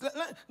 minutes.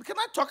 Can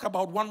I talk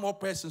about one more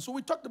person? So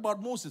we talked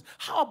about Moses.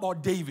 How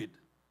about David?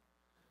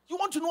 You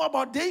want to know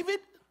about David?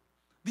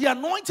 The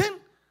anointing?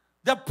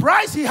 The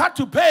price he had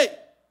to pay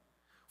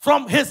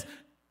from his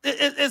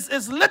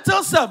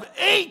little self,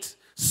 8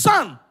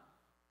 son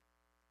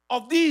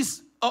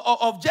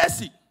of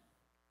Jesse.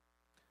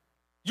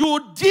 You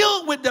will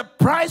deal with the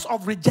price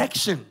of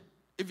rejection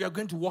if you are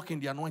going to walk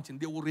in the anointing.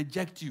 They will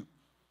reject you.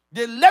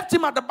 They left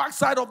him at the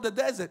backside of the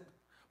desert,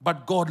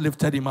 but God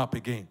lifted him up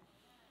again.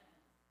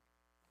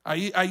 Are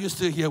you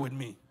still here with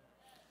me?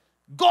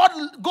 God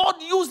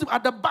used him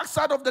at the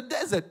backside of the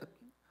desert.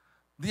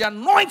 The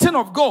anointing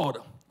of God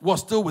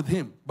was still with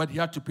him, but he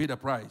had to pay the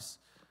price.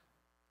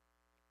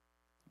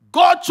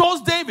 God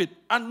chose David,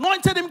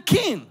 anointed him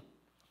king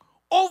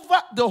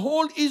over the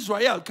whole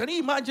Israel. Can you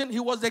imagine? He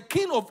was the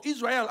king of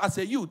Israel as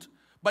a youth,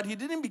 but he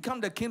didn't become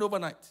the king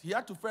overnight. He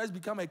had to first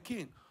become a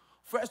king,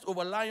 first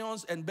over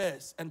lions and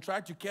bears, and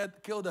try to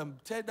kill them,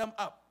 tear them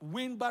up,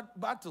 win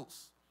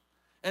battles.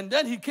 And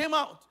then he came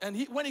out,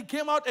 and when he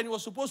came out and he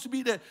was supposed to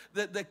be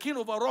the king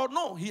overall,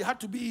 no, he had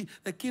to be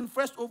the king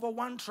first over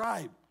one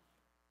tribe.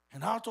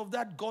 And out of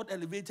that, God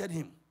elevated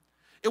him.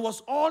 It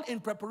was all in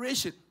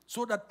preparation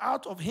so that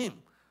out of him,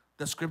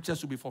 the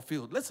scriptures will be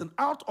fulfilled. Listen,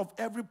 out of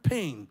every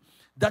pain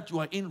that you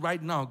are in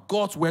right now,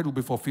 God's word will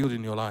be fulfilled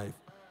in your life.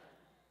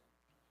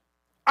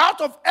 Out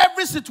of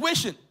every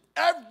situation,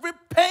 every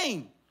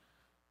pain,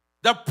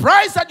 the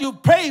price that you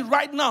pay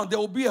right now, there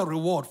will be a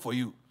reward for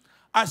you.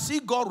 I see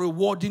God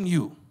rewarding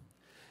you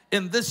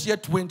in this year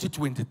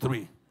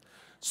 2023.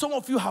 Some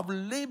of you have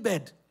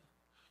labored,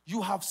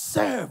 you have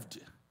served,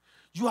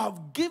 you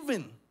have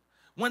given.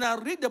 When I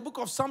read the book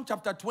of Psalm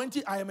chapter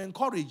 20, I am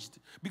encouraged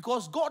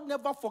because God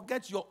never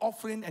forgets your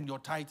offering and your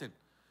tithing.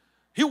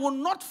 He will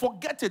not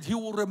forget it. He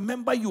will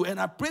remember you. And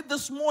I prayed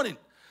this morning,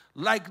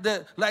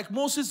 like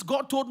Moses,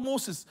 God told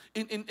Moses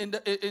in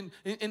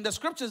the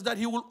scriptures that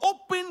he will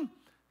open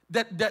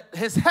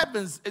his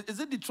heavens. Is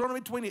it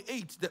Deuteronomy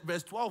 28,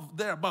 verse 12,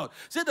 thereabout?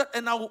 Say that,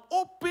 and I will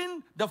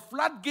open the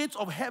floodgates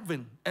of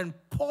heaven and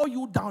pour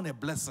you down a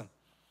blessing.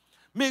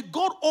 May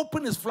God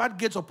open his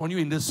floodgates upon you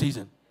in this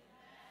season.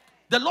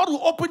 The Lord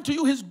will open to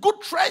you his good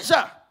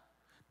treasure,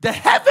 the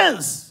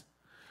heavens,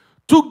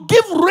 to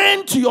give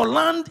rain to your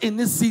land in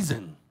this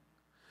season.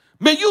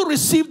 May you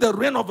receive the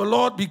rain of the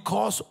Lord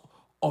because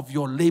of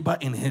your labor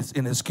in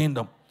his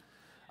kingdom.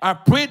 I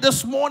pray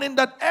this morning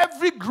that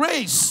every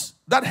grace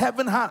that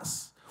heaven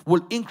has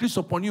will increase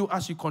upon you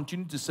as you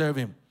continue to serve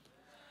him.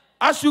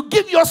 As you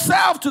give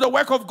yourself to the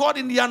work of God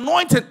in the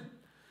anointing,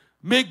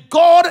 may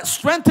God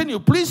strengthen you.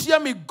 Please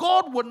hear me.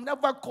 God will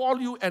never call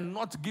you and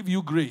not give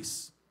you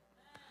grace.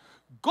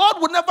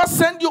 God will never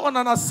send you on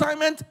an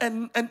assignment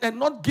and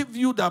not give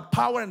you the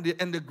power and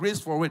the grace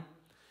for it.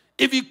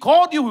 If he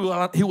called you,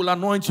 he will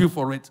anoint you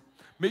for it.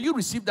 May you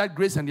receive that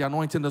grace and the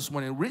anointing this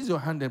morning. Raise your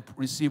hand and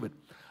receive it.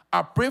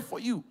 I pray for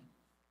you.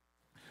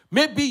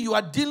 Maybe you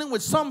are dealing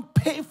with some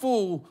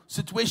painful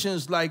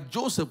situations like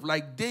Joseph,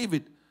 like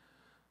David,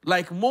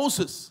 like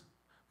Moses.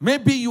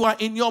 Maybe you are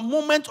in your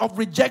moment of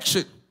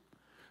rejection.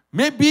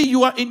 Maybe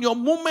you are in your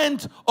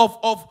moment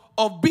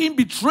of being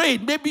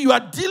betrayed. Maybe you are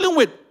dealing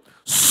with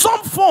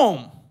some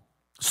form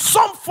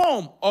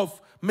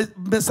of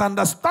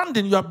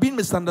misunderstanding. You are being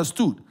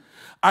misunderstood.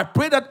 I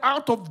pray that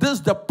out of this,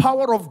 the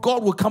power of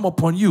God will come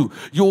upon you.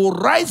 You will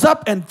rise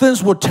up and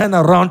things will turn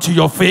around to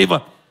your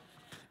favor.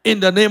 In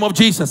the name of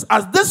Jesus.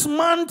 As this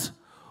month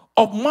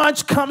of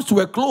March comes to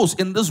a close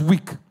in this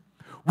week,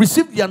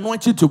 receive the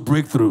anointing to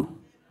break through.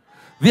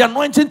 The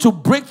anointing to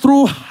break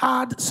through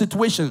hard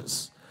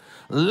situations,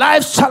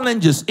 life's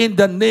challenges in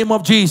the name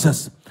of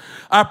Jesus.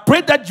 I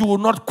pray that you will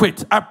not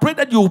quit. I pray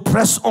that you will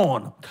press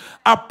on.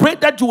 I pray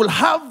that you will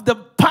have the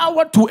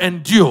power to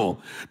endure,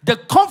 the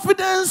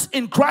confidence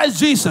in Christ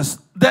Jesus,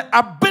 the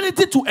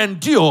ability to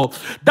endure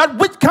that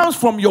which comes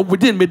from your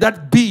within. May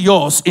that be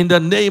yours in the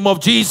name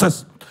of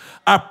Jesus.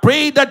 I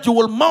pray that you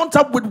will mount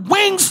up with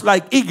wings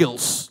like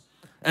eagles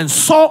and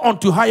soar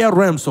onto higher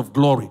realms of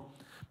glory.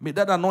 May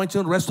that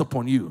anointing rest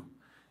upon you,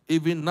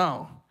 even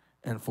now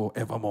and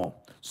forevermore.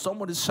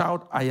 Somebody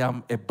shout, I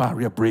am a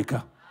barrier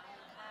breaker.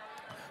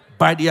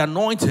 By the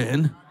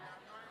anointing,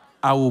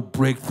 I will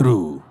break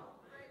through.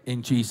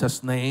 In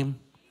Jesus' name,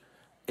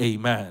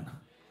 amen.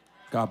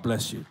 God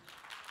bless you.